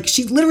first, like,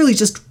 she literally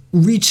just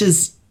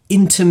reaches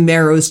into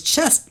Marrow's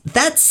chest.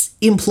 That's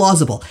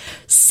implausible.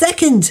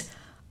 Second,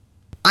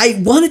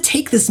 I want to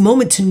take this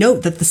moment to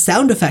note that the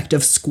sound effect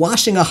of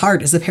squashing a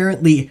heart is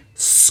apparently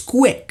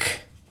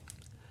squick.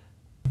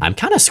 I'm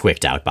kind of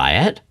squicked out by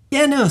it.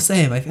 Yeah, no,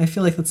 same. I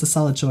feel like that's a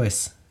solid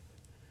choice.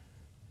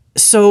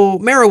 So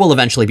Marrow will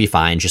eventually be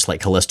fine, just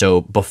like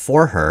Callisto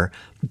before her,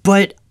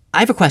 but I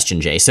have a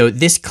question, Jay. So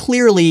this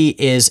clearly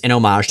is an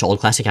homage to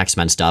old classic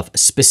X-Men stuff,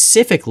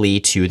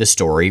 specifically to the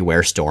story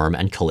where Storm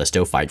and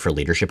Callisto fight for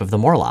leadership of the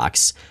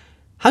Morlocks.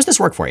 How's this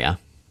work for you?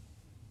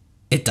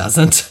 It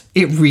doesn't.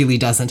 It really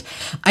doesn't.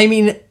 I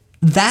mean,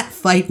 that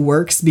fight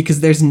works because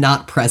there's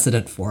not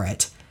precedent for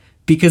it.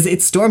 Because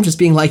it's Storm just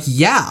being like,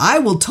 yeah, I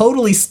will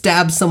totally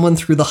stab someone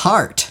through the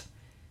heart.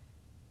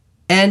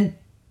 And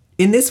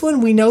in this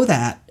one, we know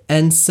that.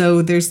 And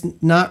so there's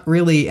not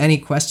really any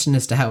question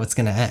as to how it's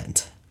going to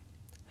end.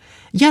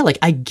 Yeah, like,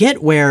 I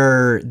get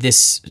where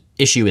this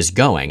issue is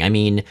going. I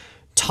mean,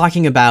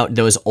 talking about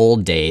those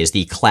old days,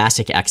 the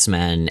classic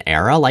X-Men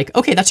era, like,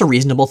 okay, that's a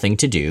reasonable thing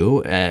to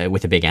do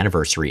with a big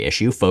anniversary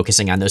issue,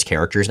 focusing on those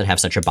characters that have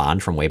such a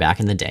bond from way back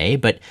in the day.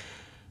 But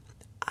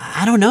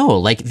I don't know,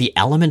 like, the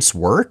elements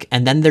work,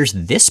 and then there's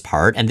this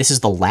part, and this is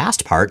the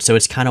last part, so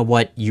it's kind of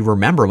what you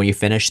remember when you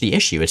finish the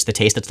issue. It's the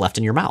taste that's left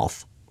in your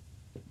mouth.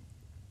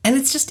 And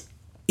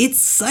it's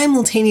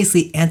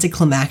simultaneously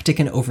anticlimactic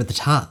and over the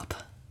top.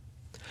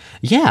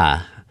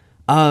 Yeah.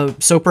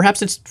 So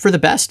perhaps it's for the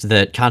best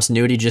that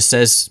continuity just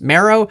says,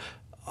 Marrow,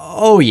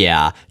 oh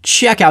yeah,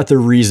 check out the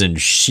reason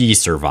she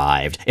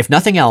survived. If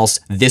nothing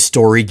else, this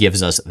story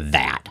gives us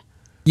that.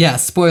 Yeah,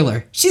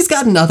 spoiler. She's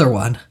got another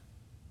one.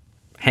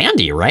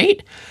 Handy,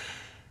 right?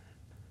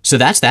 So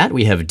that's that.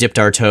 We have dipped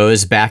our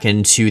toes back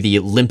into the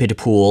limpid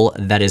pool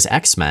that is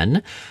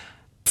X-Men.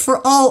 For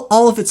all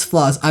of its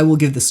flaws, I will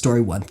give this story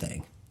one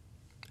thing.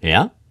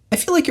 Yeah? I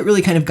feel like it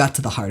really kind of got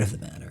to the heart of the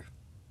matter.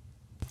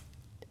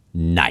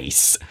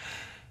 Nice.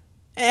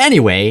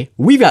 Anyway,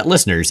 we've got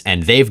listeners,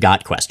 and they've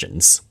got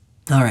questions.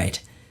 All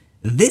right.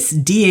 This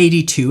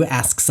D82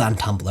 asks on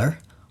Tumblr,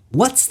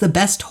 what's the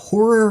best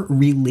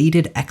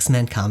horror-related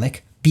X-Men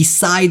comic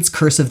besides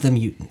Curse of the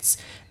Mutants?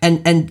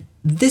 And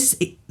This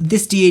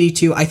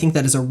D82, I think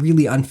that is a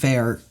really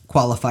unfair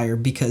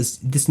qualifier because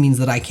this means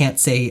that I can't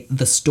say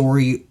the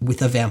story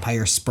with a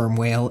vampire sperm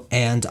whale,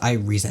 and I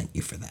resent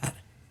you for that.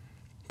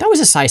 That was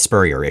a Cy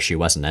Spurrier issue,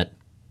 wasn't it?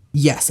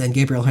 Yes, and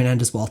Gabriel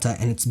Hernandez Walta,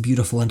 and it's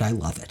beautiful and I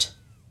love it.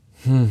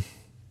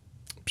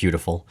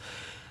 Beautiful.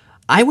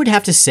 I would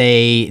have to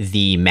say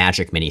the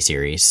Magic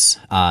miniseries,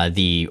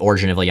 The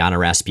Origin of Ilyana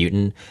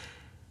Rasputin.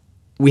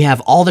 We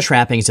have all the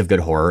trappings of good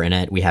horror in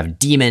it. We have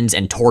demons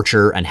and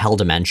torture and hell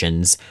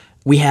dimensions.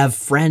 We have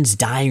friends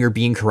dying or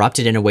being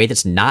corrupted in a way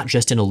that's not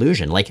just an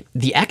illusion. Like,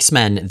 the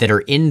X-Men that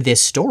are in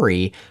this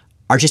story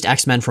are just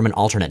X-Men from an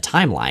alternate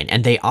timeline,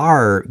 and they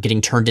are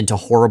getting turned into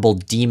horrible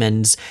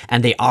demons,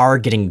 and they are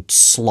getting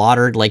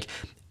slaughtered. Like,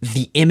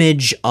 the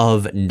image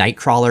of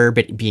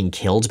Nightcrawler being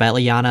killed by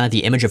Ilyana,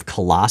 the image of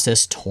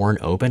Colossus torn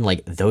open,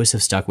 like, those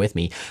have stuck with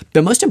me.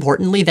 But most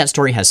importantly, that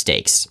story has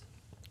stakes.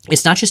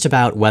 It's not just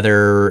about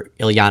whether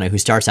Ilyana, who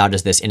starts out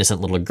as this innocent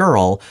little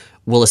girl,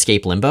 will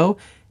escape limbo.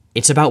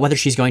 It's about whether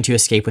she's going to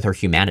escape with her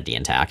humanity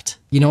intact.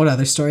 You know what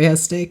other story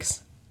has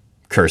stakes?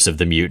 Curse of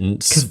the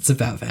Mutants. Because it's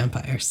about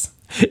vampires.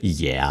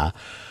 Yeah.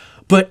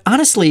 But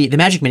honestly, the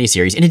Magic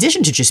miniseries, in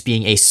addition to just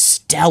being a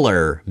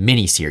stellar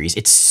miniseries,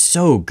 it's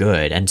so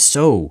good and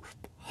so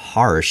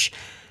harsh.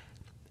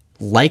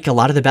 Like a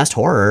lot of the best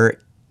horror,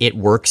 it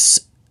works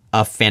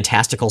a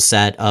fantastical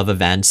set of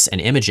events and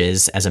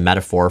images as a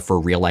metaphor for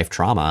real-life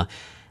trauma.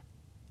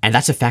 And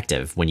that's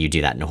effective when you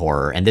do that in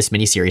horror. And this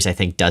miniseries, I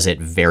think, does it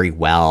very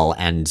well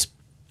and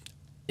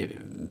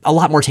a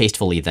lot more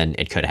tastefully than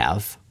it could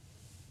have.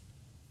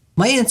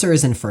 My answer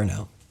is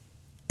Inferno.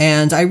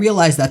 And I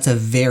realize that's a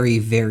very,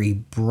 very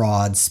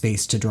broad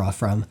space to draw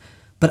from.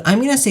 But I'm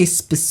going to say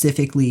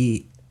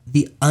specifically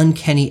the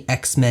Uncanny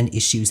X-Men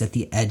issues at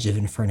the edge of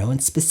Inferno,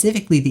 and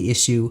specifically the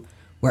issue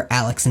where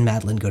Alex and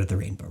Madeline go to the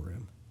Rainbow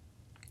Room.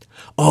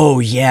 Oh,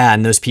 yeah,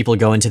 and those people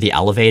go into the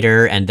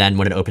elevator, and then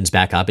when it opens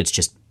back up, it's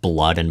just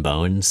blood and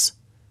bones.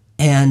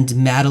 And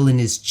Madeline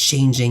is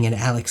changing, and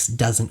Alex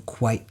doesn't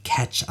quite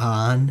catch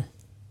on.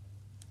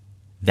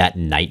 That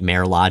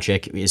nightmare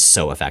logic is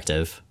so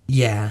effective.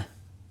 Yeah.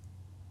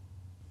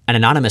 An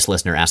anonymous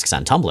listener asks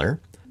on Tumblr,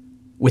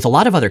 with a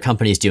lot of other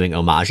companies doing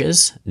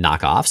homages,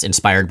 knockoffs,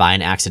 inspired by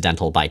and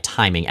accidental by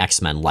timing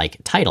X-Men-like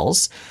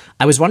titles,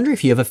 I was wondering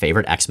if you have a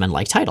favorite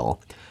X-Men-like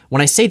title.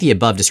 When I say the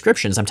above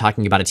descriptions, I'm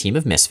talking about a team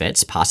of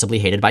misfits, possibly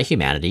hated by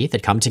humanity,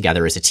 that come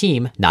together as a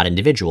team, not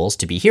individuals,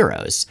 to be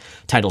heroes.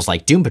 Titles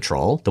like Doom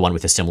Patrol, the one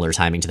with a similar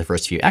timing to the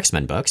first few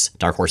X-Men books,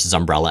 Dark Horse's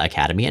Umbrella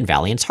Academy, and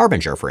Valiant's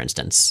Harbinger, for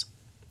instance.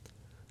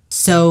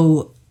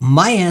 So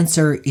my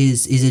answer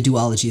is a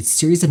duology. It's a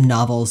series of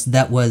novels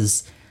that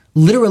was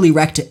literally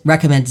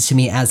recommended to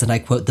me as, and I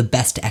quote, the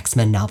best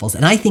X-Men novels.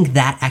 And I think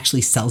that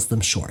actually sells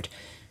them short.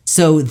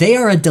 So they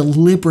are a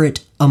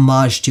deliberate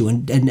homage to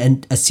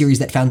and a series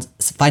that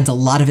finds a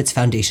lot of its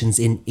foundations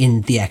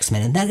in the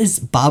X-Men, and that is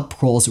Bob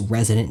Prohl's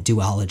Resident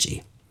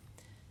Duology.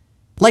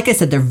 Like I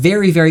said, they're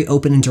very, very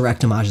open and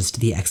direct homages to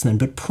the X-Men,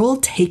 but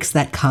Prohl takes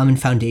that common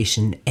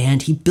foundation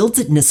and he builds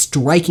it in a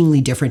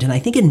strikingly different and I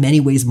think in many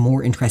ways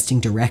more interesting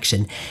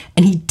direction.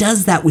 And he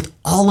does that with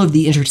all of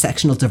the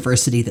intersectional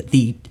diversity that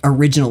the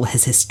original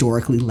has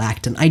historically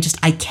lacked. And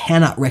I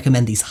cannot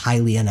recommend these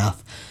highly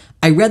enough.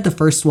 I read the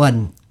first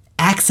one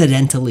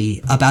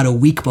accidentally about a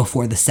week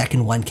before the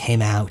second one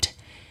came out.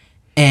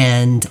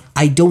 And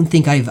I don't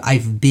think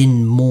I've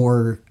been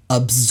more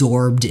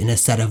absorbed in a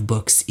set of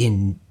books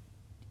in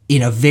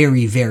a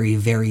very, very,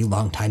 very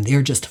long time.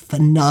 They're just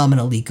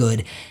phenomenally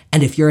good.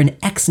 And if you're an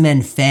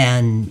X-Men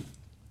fan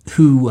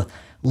who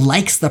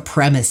likes the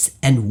premise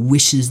and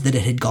wishes that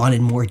it had gone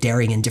in more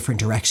daring and different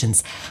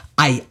directions,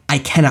 I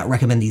cannot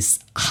recommend these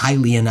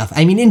highly enough.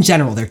 I mean, in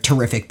general, they're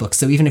terrific books.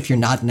 So even if you're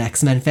not an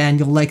X-Men fan,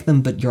 you'll like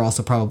them, but you're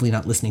also probably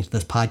not listening to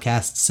this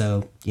podcast.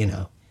 So,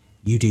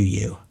 you do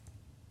you.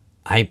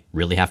 I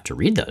really have to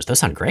read those. Those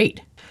sound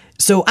great.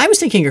 So I was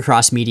thinking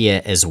across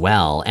media as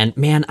well, and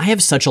man, I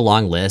have such a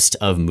long list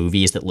of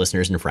movies that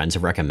listeners and friends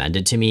have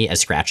recommended to me as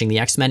scratching the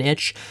X-Men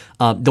itch.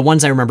 The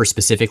ones I remember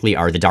specifically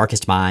are The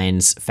Darkest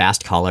Minds,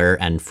 Fast Color,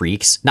 and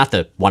Freaks. Not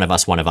the One of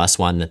Us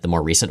one, the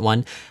more recent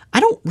one.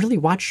 I don't really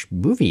watch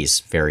movies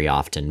very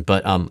often,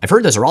 but I've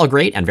heard those are all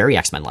great and very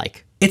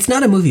X-Men-like. It's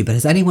not a movie, but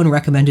has anyone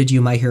recommended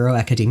you My Hero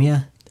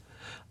Academia?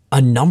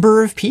 A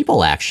number of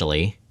people,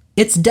 actually.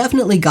 It's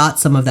definitely got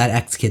some of that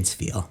X-Kids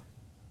feel.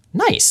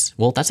 Nice.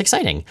 Well, that's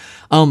exciting.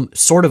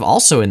 Sort of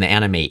also in the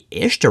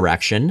anime-ish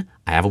direction,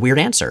 I have a weird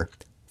answer.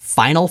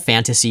 Final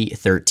Fantasy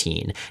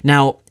 13.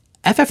 Now,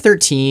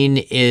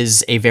 FF13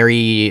 is a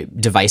very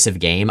divisive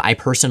game. I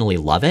personally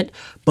love it,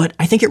 but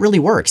I think it really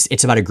works.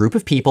 It's about a group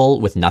of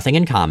people with nothing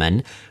in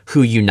common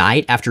who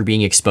unite after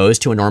being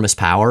exposed to enormous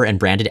power and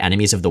branded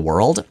enemies of the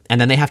world,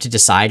 and then they have to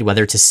decide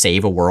whether to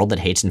save a world that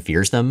hates and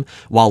fears them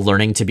while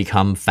learning to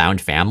become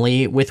found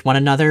family with one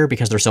another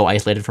because they're so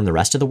isolated from the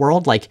rest of the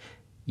world.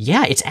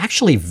 Yeah, it's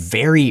actually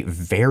very,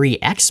 very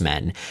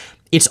X-Men.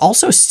 It's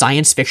also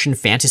science fiction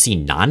fantasy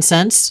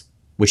nonsense,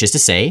 which is to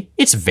say,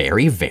 it's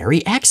very,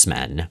 very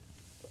X-Men.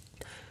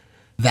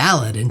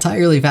 Valid,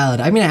 entirely valid.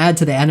 I'm going to add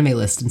to the anime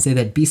list and say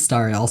that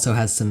Beastar also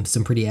has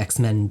some pretty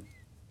X-Men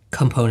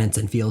components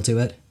and feel to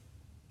it.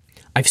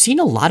 I've seen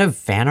a lot of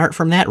fan art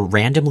from that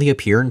randomly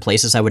appear in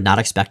places I would not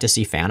expect to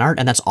see fan art,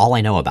 and that's all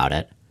I know about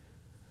it.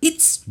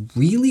 It's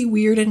really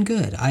weird and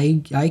good.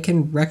 I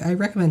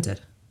recommend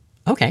it.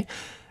 Okay.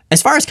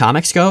 As far as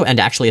comics go,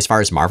 and actually as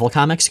far as Marvel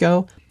comics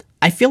go,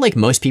 I feel like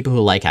most people who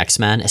like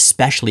X-Men,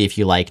 especially if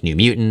you like New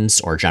Mutants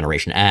or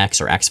Generation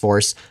X or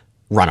X-Force,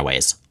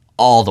 runaways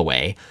all the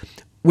way.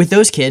 With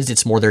those kids,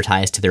 it's more their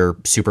ties to their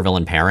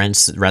supervillain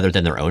parents rather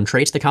than their own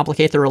traits that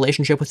complicate their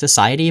relationship with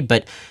society,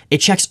 but it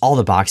checks all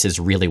the boxes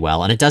really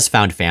well, and it does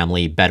found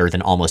family better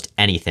than almost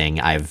anything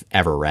I've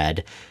ever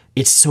read.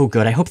 It's so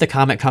good. I hope the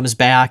comic comes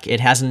back. It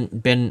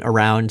hasn't been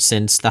around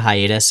since the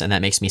hiatus, and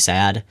that makes me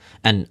sad.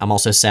 And I'm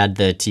also sad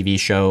the TV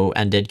show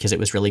ended because it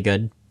was really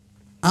good.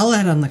 I'll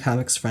add on the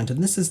comics front,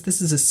 and this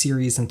is a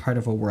series and part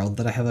of a world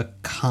that I have a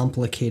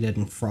complicated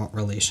and fraught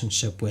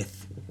relationship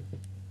with.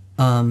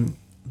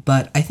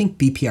 But I think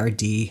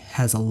BPRD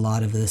has a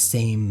lot of the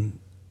same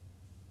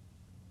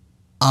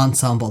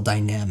ensemble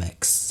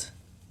dynamics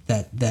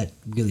that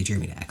really drew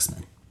me to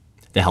X-Men.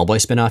 The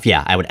Hellboy spinoff?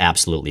 Yeah, I would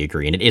absolutely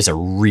agree, and it is a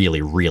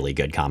really, really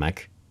good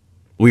comic.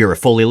 We are a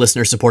fully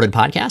listener-supported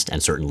podcast,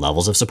 and certain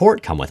levels of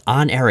support come with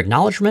on-air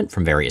acknowledgement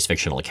from various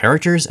fictional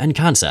characters and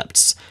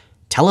concepts.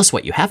 Tell us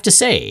what you have to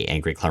say,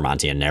 angry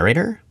Claremontian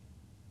narrator.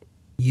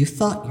 You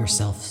thought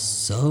yourself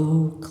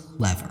so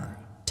clever,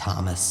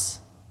 Thomas.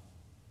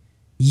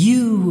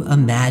 You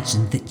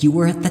imagined that you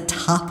were at the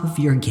top of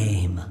your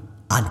game,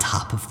 on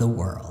top of the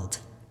world.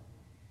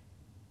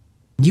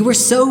 You were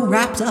so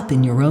wrapped up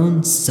in your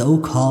own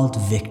so-called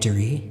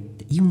victory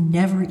that you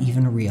never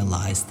even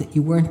realized that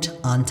you weren't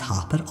on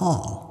top at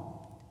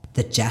all.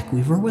 That Jack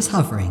Weaver was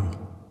hovering,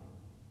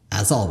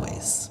 as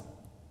always,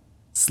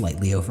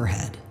 slightly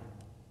overhead.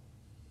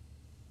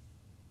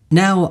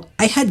 Now,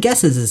 I had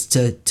guesses as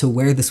to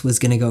where this was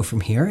going to go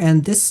from here,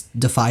 and this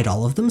defied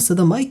all of them, so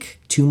the mic,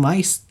 to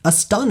my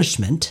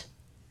astonishment,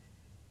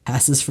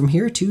 passes from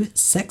here to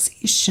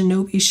Sexy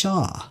Shinobi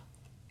Shaw.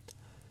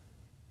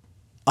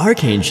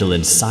 Archangel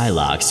and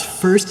Psylocke's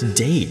first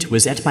date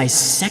was at my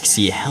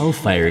sexy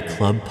Hellfire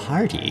Club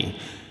party.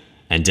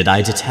 And did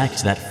I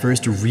detect that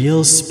first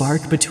real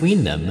spark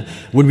between them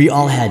when we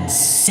all had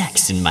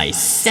sex in my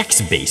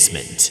sex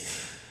basement?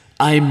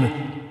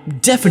 I'm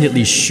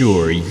definitely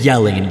sure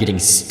yelling and getting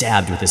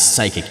stabbed with a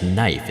psychic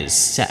knife is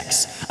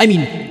sex. I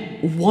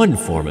mean, one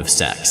form of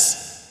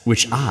sex,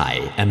 which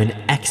I am an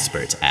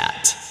expert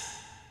at.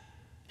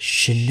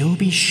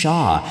 Shinobi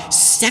Shaw,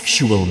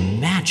 sexual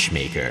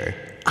matchmaker.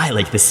 I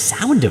like the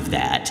sound of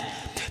that.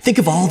 Think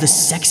of all the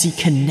sexy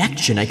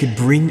connection I could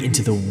bring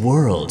into the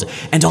world,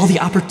 and all the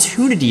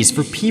opportunities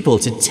for people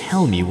to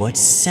tell me what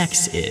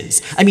sex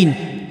is. I mean,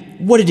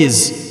 what it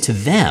is to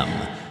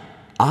them.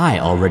 I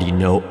already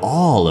know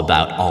all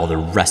about all the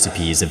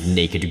recipes of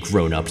naked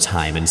grown-up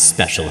time and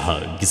special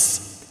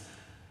hugs.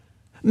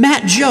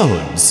 Matt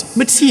Jones,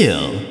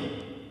 Mathilde,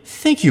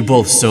 thank you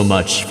both so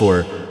much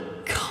for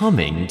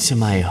coming to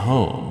my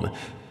home.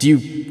 Do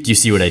you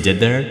see what I did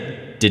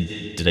there?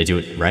 Did I do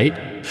it right?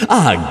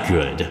 Ah,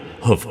 good.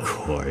 Of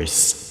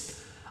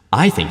course.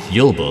 I think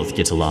you'll both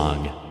get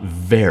along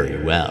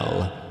very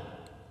well.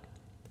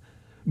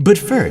 But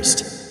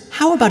first,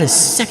 how about a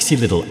sexy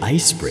little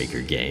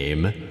icebreaker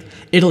game?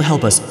 It'll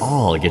help us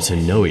all get to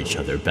know each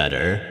other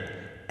better.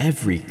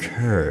 Every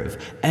curve,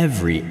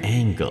 every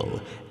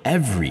angle,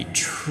 every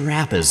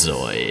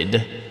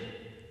trapezoid.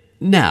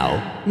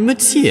 Now,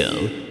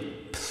 Mathilde,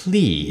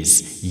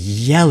 please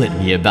yell at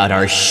me about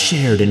our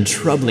shared and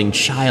troubling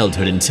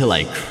childhood until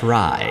I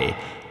cry.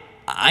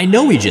 I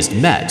know we just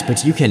met,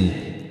 but you can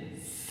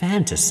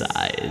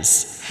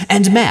fantasize.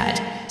 And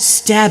Matt,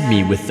 stab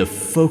me with the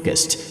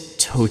focused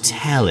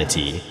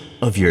totality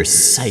of your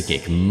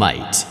psychic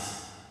might.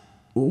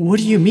 What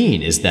do you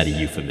mean, is that a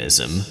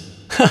euphemism?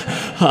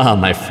 Ha,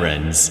 my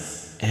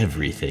friends,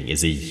 everything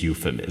is a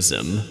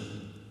euphemism.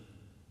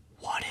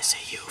 What is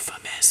a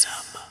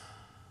euphemism?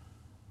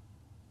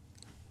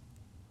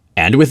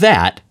 And with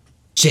that,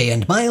 Jay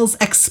and Miles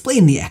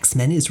Explain the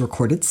X-Men is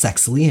recorded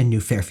sexily in New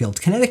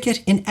Fairfield,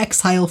 Connecticut, in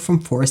exile from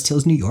Forest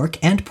Hills, New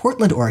York, and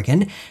Portland,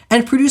 Oregon,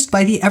 and produced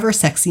by the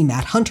ever-sexy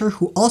Matt Hunter,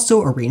 who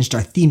also arranged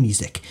our theme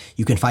music.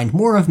 You can find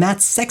more of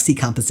Matt's sexy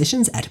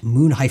compositions at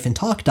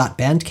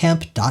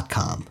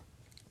moon-talk.bandcamp.com.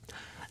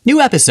 new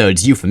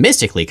episodes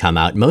euphemistically come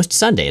out most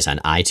Sundays on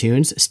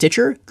iTunes,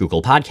 Stitcher,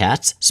 Google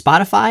Podcasts,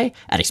 Spotify,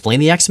 at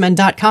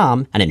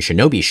explainthexmen.com, and in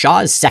Shinobi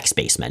Shaw's sex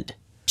basement.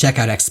 Check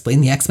out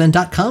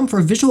explainthexmen.com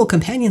for visual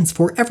companions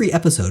for every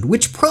episode,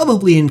 which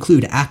probably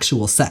include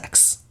actual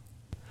sex.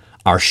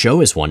 Our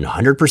show is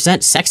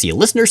 100% sexy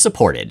listener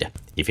supported.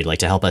 If you'd like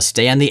to help us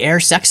stay on the air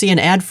sexy and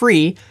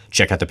ad-free,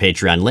 check out the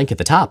Patreon link at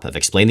the top of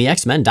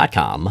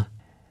explainthexmen.com.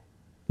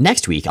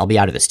 Next week, I'll be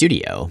out of the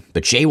studio,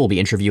 but Jay will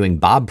be interviewing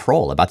Bob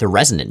Prohl about the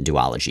resonant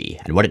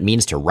duology and what it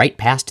means to write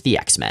past the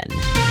X-Men.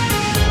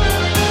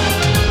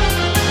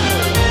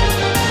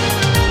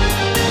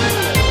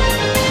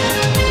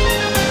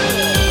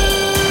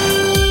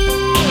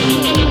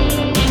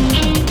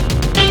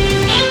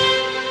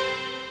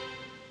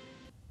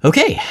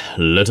 Okay,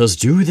 let us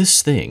do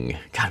this thing.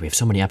 God, we have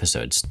so many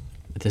episodes.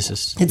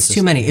 It's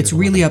too many. It's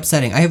really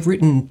upsetting. I have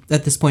written,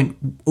 at this point,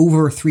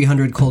 over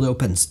 300 cold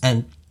opens,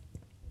 and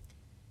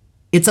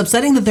it's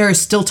upsetting that there are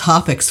still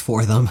topics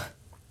for them.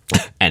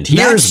 And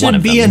here's one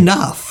of them. That should be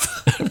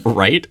enough.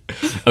 Right?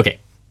 Okay.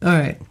 All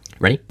right.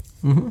 Ready?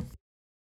 Mm-hmm.